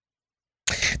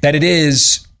 that it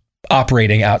is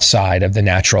operating outside of the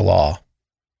natural law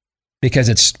because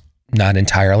it's not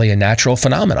entirely a natural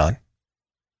phenomenon.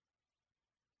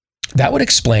 That would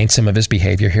explain some of his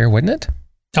behavior here, wouldn't it?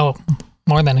 Oh,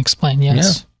 more than explain,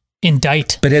 yes. Yeah.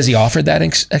 Indict. But has he offered that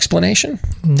explanation?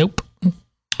 Nope.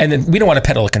 And then we don't want to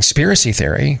peddle a conspiracy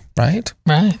theory, right?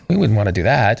 Right. We wouldn't want to do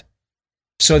that.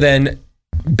 So then,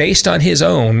 based on his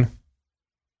own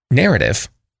narrative,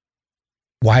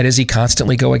 why does he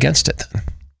constantly go against it then?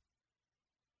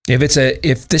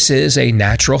 If this is a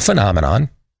natural phenomenon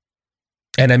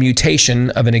and a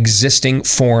mutation of an existing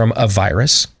form of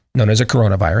virus known as a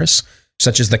coronavirus,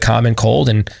 such as the common cold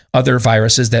and other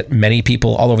viruses that many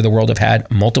people all over the world have had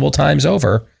multiple times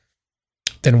over,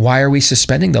 then why are we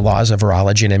suspending the laws of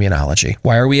virology and immunology?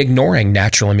 Why are we ignoring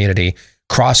natural immunity,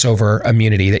 crossover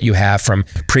immunity that you have from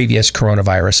previous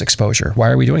coronavirus exposure?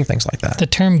 Why are we doing things like that? The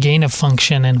term gain of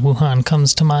function in Wuhan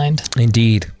comes to mind.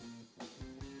 Indeed.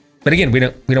 But again, we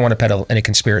don't want to peddle any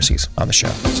conspiracies on the show.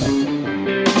 So.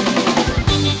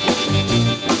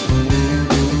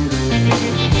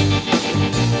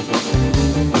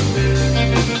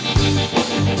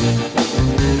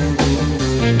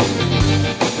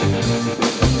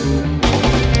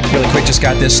 Quick, just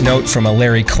got this note from a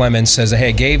Larry Clemens, says,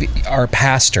 hey, gave our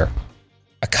pastor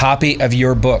a copy of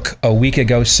your book a week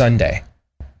ago Sunday.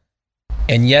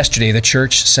 And yesterday the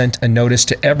church sent a notice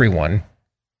to everyone.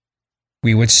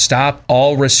 We would stop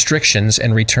all restrictions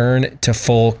and return to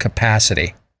full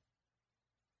capacity.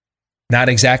 Not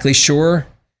exactly sure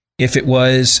if it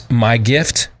was my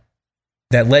gift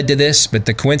that led to this, but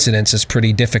the coincidence is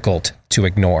pretty difficult to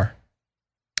ignore.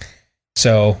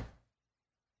 So,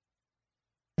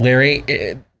 Larry,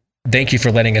 thank you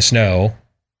for letting us know.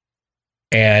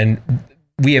 And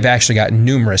we have actually gotten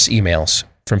numerous emails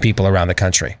from people around the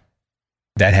country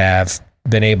that have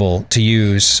been able to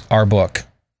use our book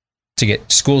to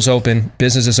get schools open,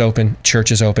 businesses open,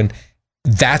 churches open.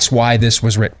 That's why this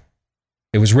was written.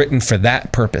 It was written for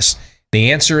that purpose.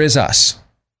 The answer is us.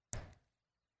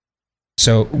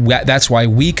 So that's why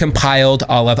we compiled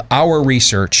all of our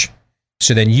research,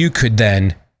 so then you could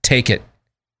then take it,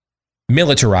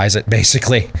 militarize it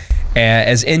basically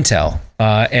as intel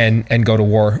and go to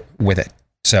war with it.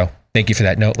 So thank you for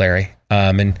that note, Larry.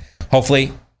 And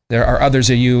hopefully there are others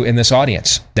of you in this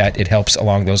audience that it helps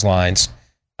along those lines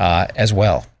as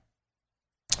well.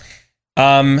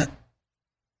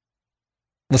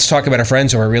 Let's talk about our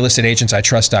friends over at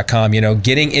realestateagentsitrust.com. You know,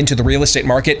 getting into the real estate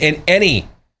market in any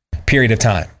period of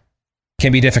time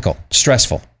can be difficult,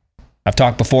 stressful. I've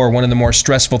talked before, one of the more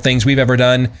stressful things we've ever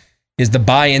done is the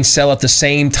buy and sell at the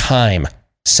same time,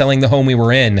 selling the home we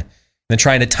were in, then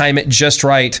trying to time it just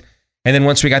right. And then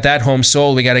once we got that home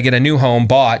sold, we got to get a new home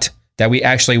bought that we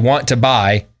actually want to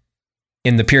buy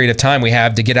in the period of time we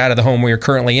have to get out of the home we are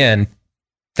currently in.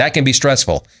 That can be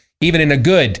stressful, even in a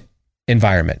good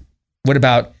environment. What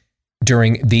about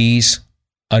during these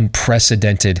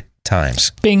unprecedented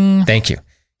times? Bing. Thank you.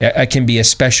 It can be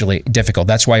especially difficult.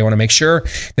 That's why you want to make sure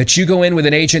that you go in with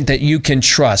an agent that you can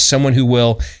trust, someone who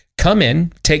will come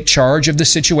in, take charge of the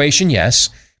situation,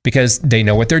 yes, because they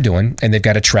know what they're doing and they've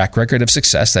got a track record of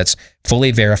success that's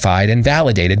fully verified and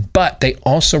validated. But they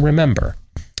also remember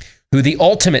who the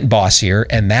ultimate boss here,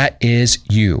 and that is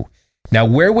you. Now,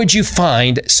 where would you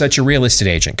find such a real estate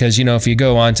agent? Because, you know, if you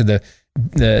go on to the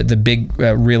big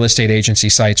real estate agency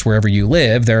sites wherever you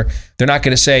live, they're not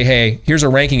going to say, hey, here's a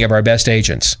ranking of our best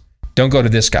agents. Don't go to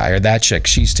this guy or that chick.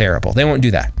 She's terrible. They won't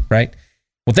do that, right?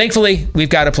 Well, thankfully, we've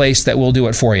got a place that will do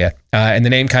it for you. And the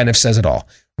name kind of says it all.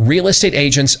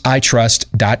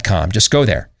 realestateagentsitrust.com. Just go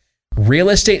there.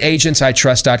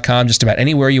 realestateagentsitrust.com. Just about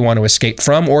anywhere you want to escape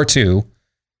from or to.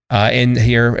 In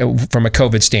here, from a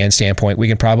COVID standpoint, we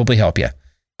can probably help you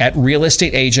at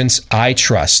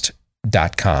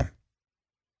realestateagentsitrust.com.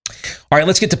 All right,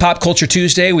 let's get to Pop Culture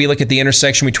Tuesday. We look at the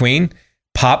intersection between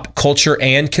pop culture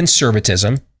and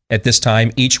conservatism at this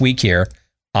time each week here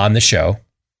on the show.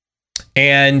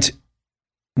 And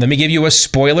let me give you a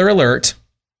spoiler alert.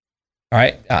 All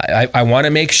right, I want to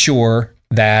make sure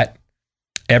that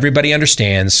everybody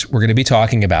understands we're going to be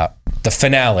talking about the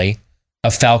finale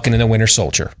of Falcon and the Winter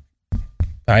Soldier.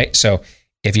 All right, so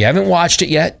if you haven't watched it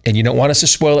yet and you don't want us to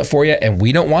spoil it for you, and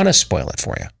we don't want to spoil it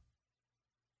for you, I'm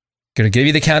going to give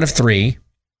you the count of 3,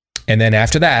 and then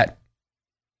after that,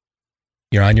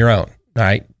 you're on your own. All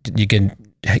right, you can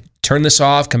turn this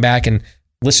off, come back and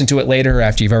listen to it later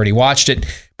after you've already watched it.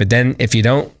 But then if you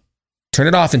don't turn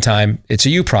it off in time, it's a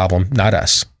you problem, not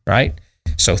us. Right?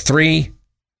 So 3,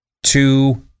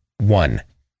 2, 1.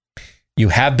 You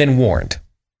have been warned.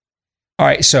 All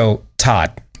right, so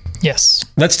Todd. Yes.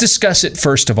 Let's discuss it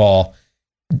first of all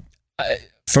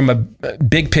from a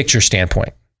big picture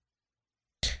standpoint.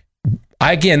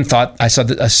 I again thought I saw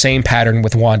the same pattern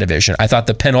with WandaVision. I thought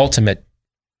the penultimate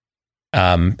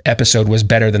episode was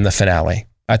better than the finale.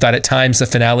 I thought at times the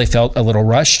finale felt a little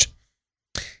rushed.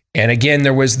 And again,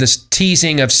 there was this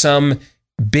teasing of some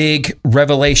big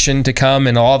revelation to come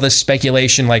and all this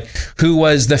speculation, like who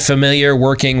was the familiar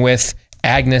working with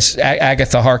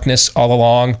Agatha Harkness all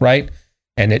along, right?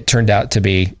 And it turned out to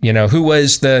be, you know, who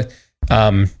was the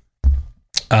brother?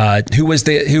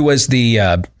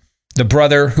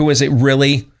 Who was it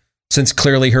really? Since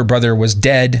clearly her brother was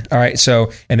dead. All right,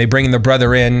 so and they bring the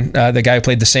brother in, the guy who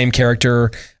played the same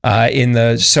character in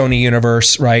the Sony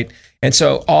universe, right? And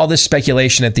so all this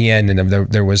speculation at the end, and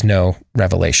there was no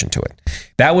revelation to it.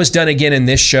 That was done again in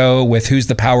this show with who's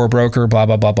the power broker, blah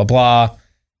blah blah blah blah.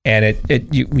 And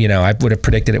you know, I would have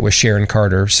predicted it was Sharon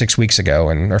Carter 6 weeks ago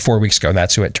or 4 weeks ago. And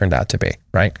that's who it turned out to be,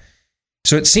 right?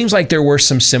 So it seems like there were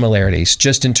some similarities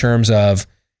just in terms of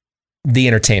the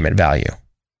entertainment value.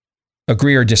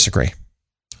 Agree or disagree?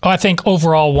 Oh, I think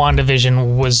overall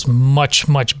WandaVision was much,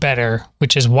 much better,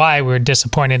 which is why we're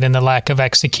disappointed in the lack of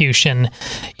execution.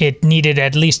 It needed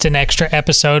at least an extra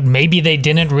episode. Maybe they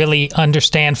didn't really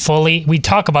understand fully. We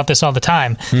talk about this all the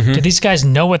time. Mm-hmm. Do these guys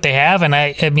know what they have? And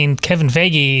I mean, Kevin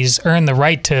Feige's earned the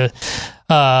right to,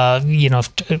 you know,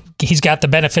 he's got the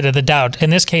benefit of the doubt.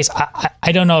 In this case,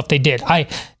 I don't know if they did.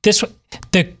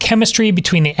 The chemistry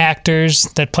between the actors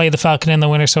that play the Falcon and the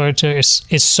Winter Soldier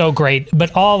is so great,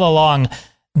 but all along,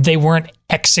 they weren't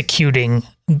executing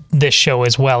this show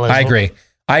as well. I agree.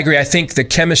 I think the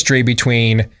chemistry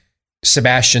between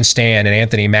Sebastian Stan and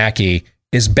Anthony Mackie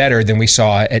is better than we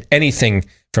saw at anything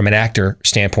from an actor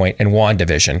standpoint in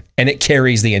WandaVision, and it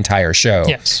carries the entire show.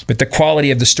 Yes. But the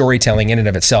quality of the storytelling in and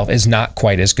of itself is not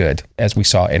quite as good as we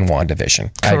saw in WandaVision.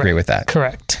 Correct. I agree with that.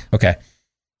 Correct. Okay.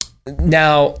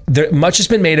 Now, much has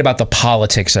been made about the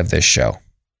politics of this show.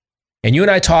 And you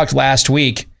and I talked last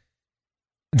week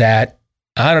that,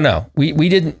 I don't know, we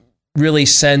didn't really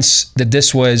sense that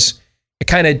this was, it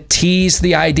kind of teased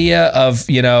the idea of,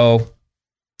 you know,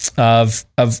 of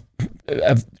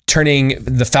turning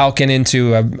the Falcon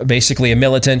into basically a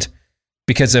militant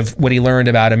because of what he learned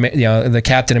about, you know, the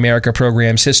Captain America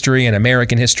program's history and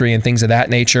American history and things of that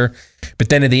nature. But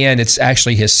then at the end, it's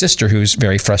actually his sister who's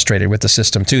very frustrated with the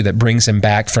system too, that brings him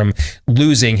back from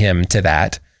losing him to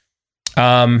that.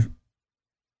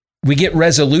 We get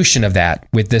resolution of that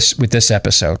with this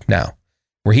episode now,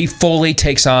 where he fully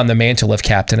takes on the mantle of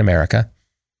Captain America.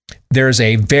 There's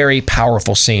a very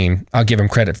powerful scene. I'll give him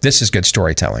credit. This is good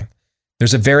storytelling.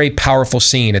 There's a very powerful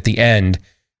scene at the end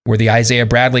where the Isaiah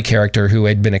Bradley character, who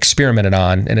had been experimented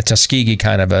on in a Tuskegee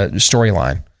kind of a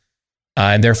storyline,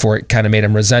 and therefore it kind of made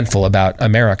him resentful about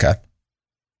America.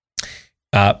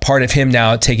 Part of him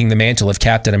now taking the mantle of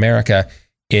Captain America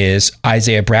is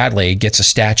Isaiah Bradley gets a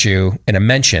statue and a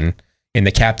mention in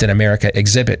the Captain America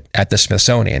exhibit at the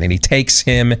Smithsonian. And he takes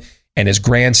him and his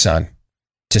grandson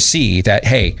to see that,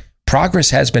 hey, progress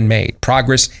has been made.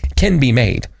 Progress can be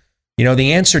made. You know,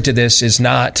 the answer to this is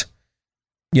not,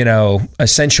 you know,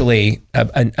 essentially a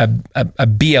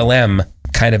BLM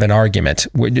kind of an argument.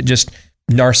 Just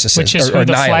narcissism, which is or who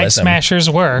the nihilism. Flag Smashers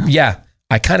were. Yeah,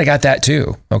 I kind of got that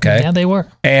too. Okay, yeah, they were.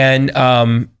 And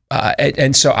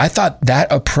so I thought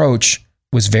that approach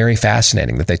was very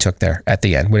fascinating that they took there at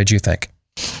the end. What did you think?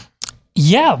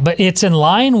 Yeah, but it's in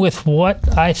line with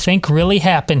what I think really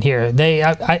happened here.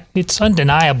 It's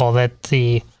undeniable that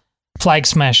the Flag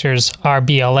Smashers are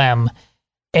BLM,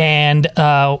 and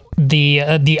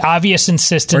the obvious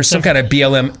insistence or some kind of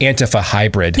BLM Antifa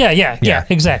hybrid. Yeah,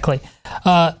 exactly.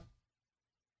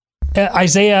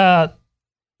 Isaiah,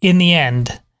 in the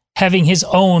end, having his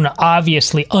own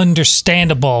obviously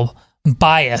understandable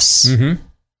bias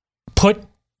put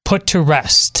to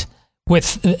rest.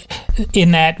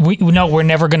 In that we know we're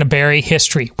never going to bury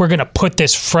history. We're going to put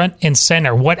this front and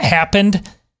center. What happened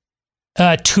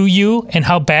to you and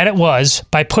how bad it was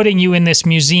by putting you in this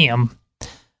museum.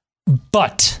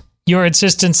 But your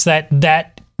insistence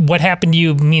that what happened to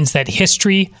you means that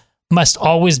history must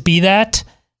always be that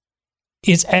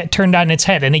is turned on its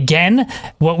head. And again,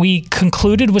 what we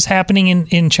concluded was happening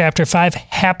in chapter 5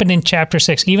 happened in chapter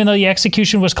 6. Even though the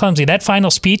execution was clumsy, that final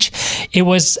speech, it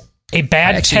was a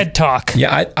bad TED Talk.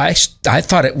 Yeah, I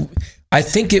thought I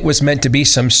think it was meant to be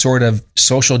some sort of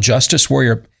social justice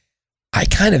warrior. I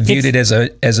kind of viewed it as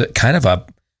a kind of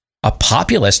a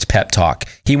populist pep talk.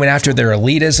 He went after their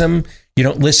elitism. You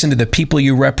don't listen to the people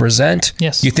you represent.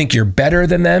 Yes. You think you're better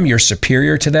than them. You're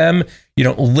superior to them. You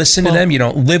don't listen to them. You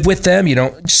don't live with them. You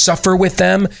don't suffer with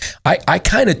them. I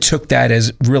kind of took that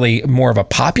as really more of a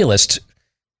populist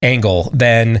angle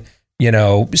than, you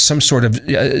know, some sort of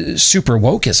super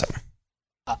wokeism.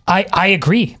 I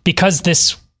agree, because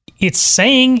it's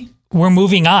saying we're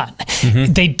moving on.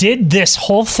 Mm-hmm. They did this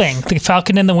whole thing, the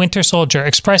Falcon and the Winter Soldier,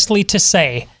 expressly to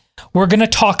say, we're going to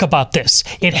talk about this.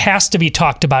 It has to be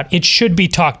talked about. It should be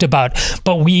talked about.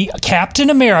 But Captain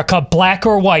America, black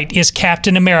or white, is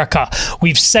Captain America.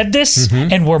 We've said this,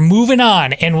 and we're moving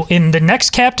on. And in the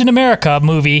next Captain America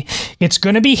movie, it's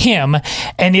going to be him.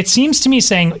 And it seems to me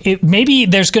saying maybe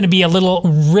there's going to be a little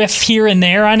riff here and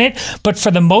there on it, but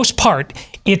for the most part,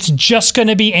 it's just going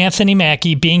to be Anthony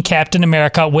Mackie being Captain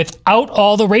America without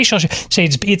all the racial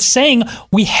shades. It's saying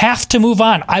we have to move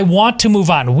on. I want to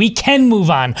move on. We can move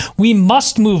on. We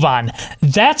must move on.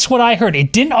 That's what I heard.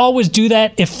 It didn't always do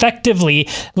that effectively.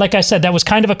 Like I said, that was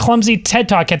kind of a clumsy TED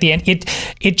Talk at the end.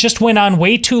 It just went on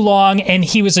way too long, and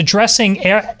he was addressing...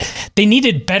 They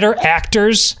needed better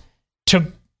actors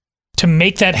to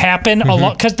make that happen,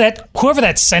 because whoever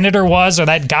that senator was or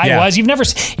that guy was, you've never.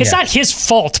 It's not his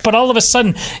fault, but all of a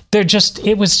sudden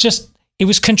it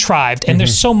was contrived, and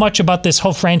there's so much about this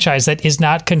whole franchise that is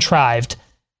not contrived.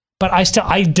 But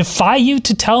I defy you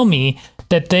to tell me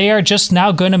that they are just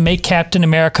now going to make Captain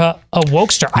America a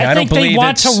wokester. I think they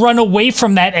want to run away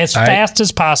from that as fast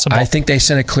as possible. I think they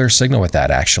sent a clear signal with that.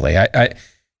 Actually,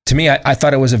 to me, I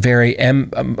thought it was a very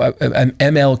an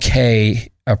MLK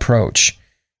approach.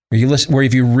 Where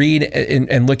if you read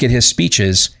and look at his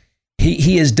speeches,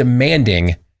 he is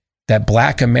demanding that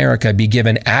Black America be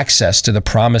given access to the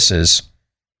promises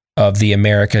of the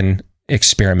American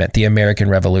experiment, the American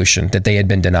Revolution, that they had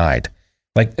been denied.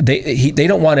 Like they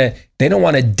don't want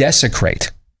to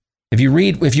desecrate. If you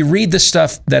read the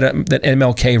stuff that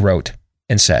MLK wrote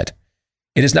and said,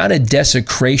 it is not a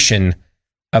desecration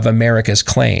of America's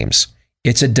claims.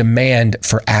 It's a demand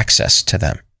for access to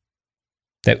them.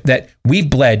 That we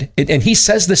bled, and he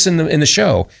says this in the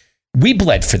show. We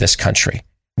bled for this country.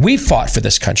 We fought for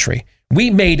this country. We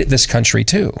made this country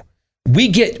too. We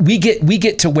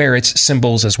get to wear its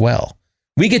symbols as well.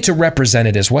 We get to represent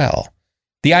it as well.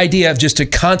 The idea of just a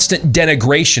constant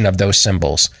denigration of those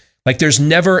symbols, like there's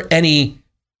never any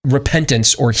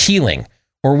repentance or healing,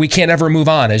 or we can't ever move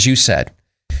on, as you said.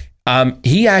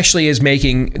 He actually is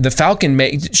making the Falcon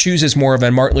chooses more of a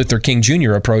Martin Luther King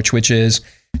Jr. approach, which is,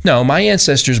 no, my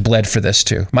ancestors bled for this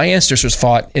too. My ancestors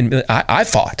fought, and I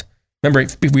fought.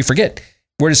 Remember, we forget,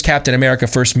 where does Captain America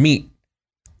first meet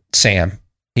Sam?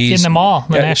 He's in the mall,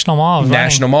 the National Mall.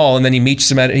 National Mall, and then he meets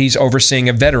him he's overseeing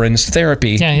a veterans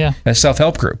therapy, a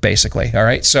self-help group, basically. All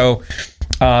right, so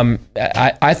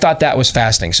I thought that was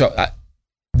fascinating. So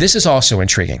this is also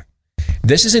intriguing.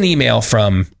 This is an email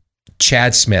from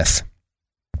Chad Smith.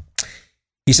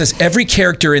 He says, every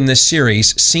character in this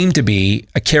series seemed to be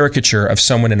a caricature of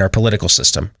someone in our political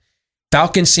system.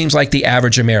 Falcon seems like the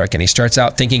average American. He starts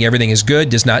out thinking everything is good,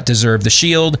 does not deserve the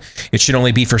shield. It should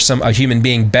only be for a human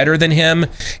being better than him,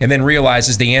 and then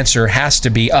realizes the answer has to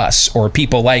be us, or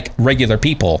people like regular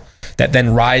people that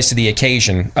then rise to the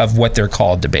occasion of what they're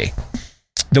called to be.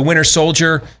 The Winter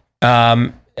Soldier,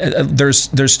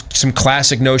 there's some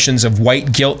classic notions of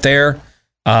white guilt there,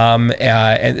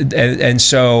 and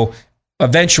so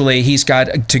eventually he's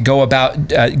got to go about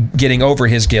getting over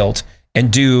his guilt and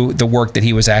do the work that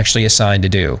he was actually assigned to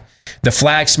do. The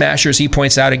Flag Smashers, he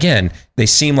points out again, they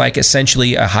seem like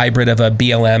essentially a hybrid of a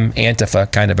BLM Antifa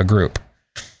kind of a group.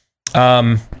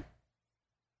 I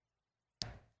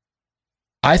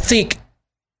think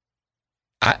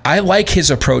I like his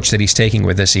approach that he's taking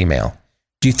with this email.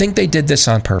 Do you think they did this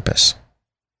on purpose?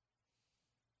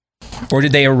 Or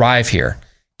did they arrive here?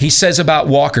 He says about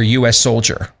Walker, U.S.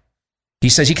 soldier. He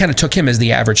says he kind of took him as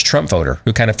the average Trump voter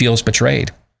who kind of feels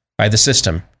betrayed by the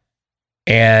system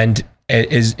and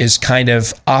is kind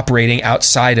of operating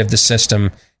outside of the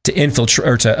system to infiltrate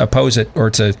or to oppose it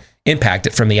or to impact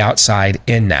it from the outside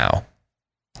in now.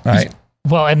 All right.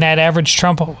 Well, and that average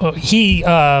Trump, who is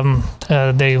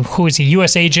he,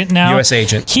 U.S. agent now? U.S.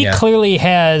 agent, He clearly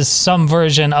has some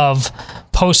version of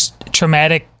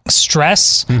post-traumatic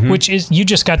stress, which is, you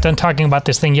just got done talking about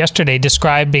this thing yesterday,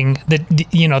 describing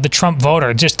the Trump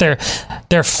voter, just their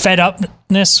fed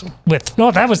upness with,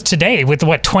 that was today, with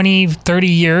 20, 30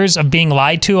 years of being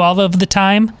lied to all of the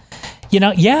time.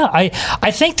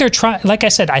 I think they're trying, like I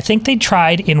said, I think they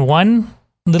tried in one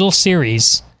little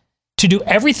series to do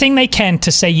everything they can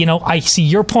to say, I see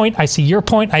your point, I see your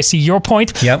point, I see your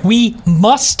point. Yep. We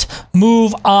must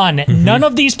move on. None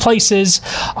of these places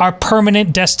are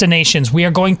permanent destinations. We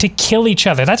are going to kill each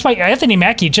other. That's why Anthony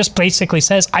Mackie just basically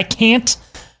says, I can't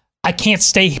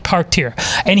stay parked here.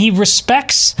 And he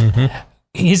respects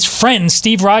his friend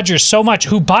Steve Rogers so much,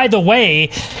 who, by the way,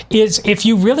 is, if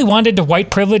you really wanted to white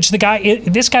privilege the guy,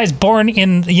 this guy's born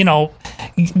in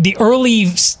the early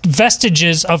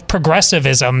vestiges of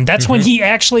progressivism. That's when he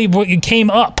actually came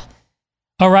up.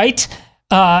 All right.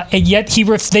 And yet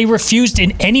they refused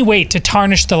in any way to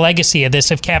tarnish the legacy of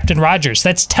this, of Captain Rogers.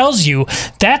 That tells you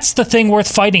that's the thing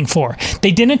worth fighting for.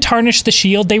 They didn't tarnish the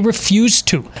shield. They refused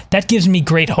to. That gives me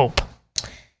great hope.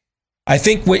 I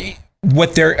think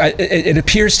it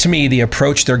appears to me the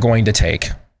approach they're going to take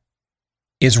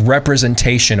is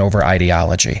representation over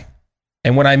ideology.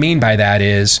 And what I mean by that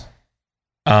is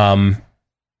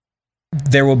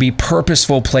there will be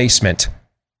purposeful placement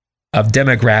of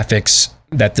demographics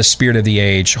that the spirit of the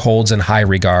age holds in high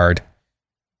regard,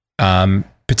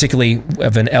 particularly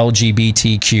of an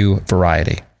LGBTQ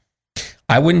variety.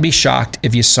 I wouldn't be shocked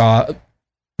if you saw,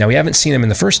 now we haven't seen them in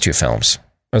the first two films,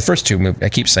 or the first two movies, I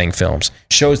keep saying films,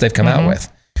 shows they've come out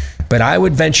with. But I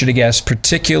would venture to guess,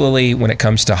 particularly when it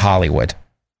comes to Hollywood,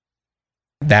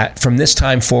 that from this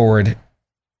time forward,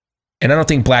 and I don't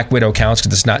think Black Widow counts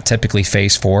because it's not typically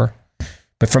Phase 4,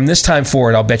 but from this time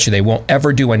forward, I'll bet you they won't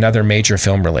ever do another major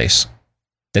film release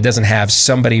that doesn't have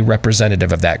somebody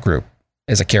representative of that group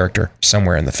as a character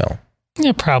somewhere in the film.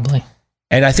 Yeah, probably.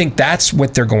 And I think that's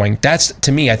what I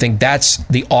think that's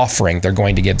the offering they're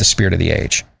going to give the spirit of the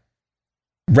age.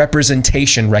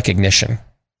 Representation recognition.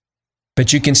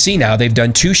 But you can see now they've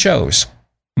done 2 shows,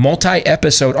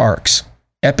 multi-episode arcs,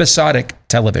 episodic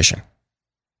television.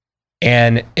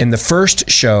 And in the first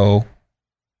show,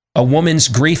 a woman's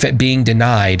grief at being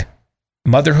denied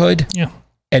motherhood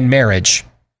and marriage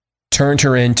turned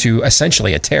her into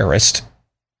essentially a terrorist.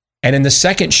 And in the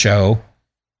second show,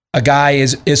 a guy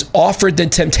is offered the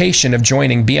temptation of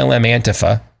joining BLM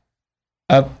Antifa,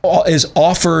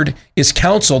 is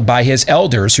counseled by his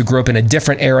elders who grew up in a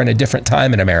different era and a different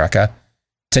time in America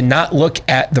to not look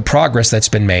at the progress that's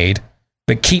been made,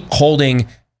 but keep holding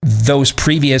those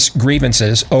previous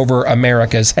grievances over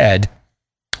America's head,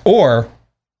 or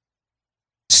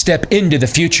step into the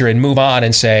future and move on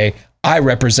and say, I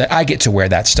get to wear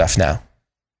that stuff now.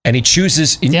 And he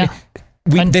chooses.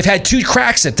 They've had 2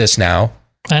 cracks at this now.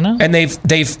 I know. And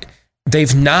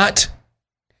they've not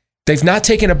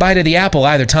taken a bite of the apple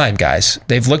either time, guys.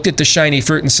 They've looked at the shiny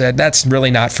fruit and said, that's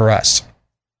really not for us.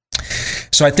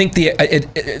 So I think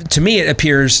to me it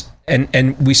appears,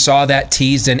 and we saw that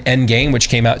teased in Endgame, which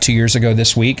came out 2 years ago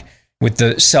this week, with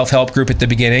the self-help group at the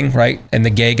beginning, right? And the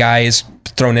gay guy is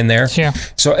thrown in there. Yeah.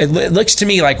 So it looks to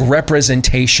me like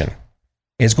representation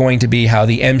is going to be how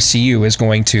the MCU is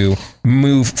going to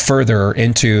move further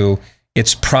into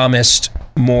its promised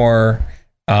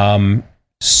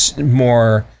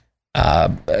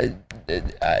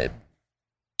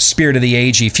spirit of the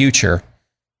agey future,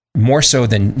 more so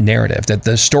than narrative, that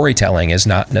the storytelling is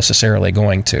not necessarily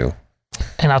going to.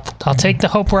 And I'll take the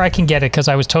hope where I can get it, because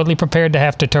I was totally prepared to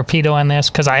have to torpedo on this,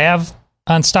 because I have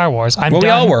on Star Wars. We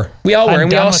all were.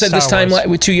 And we all said this time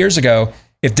 2 years ago,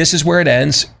 if this is where it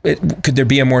ends, could there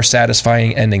be a more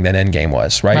satisfying ending than Endgame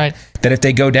was, right? That if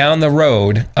they go down the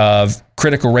road of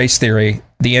critical race theory,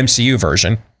 the MCU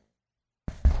version,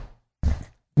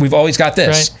 we've always got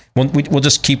this. Right. We'll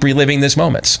just keep reliving these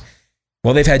moments.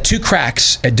 Well, they've had 2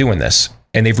 cracks at doing this,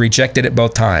 and they've rejected it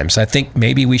both times. I think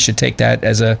maybe we should take that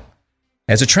as a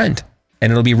trend,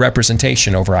 and it'll be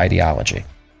representation over ideology.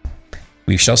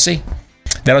 We shall see.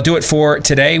 That'll do it for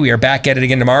today. We are back at it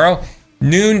again tomorrow,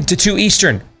 noon to 2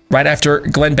 Eastern, right after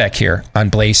Glenn Beck here on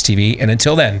Blaze TV. And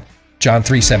until then, John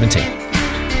 3:17.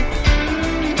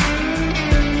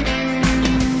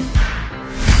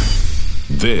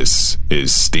 This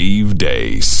is Steve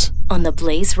Deace on the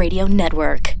Blaze Radio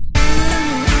Network.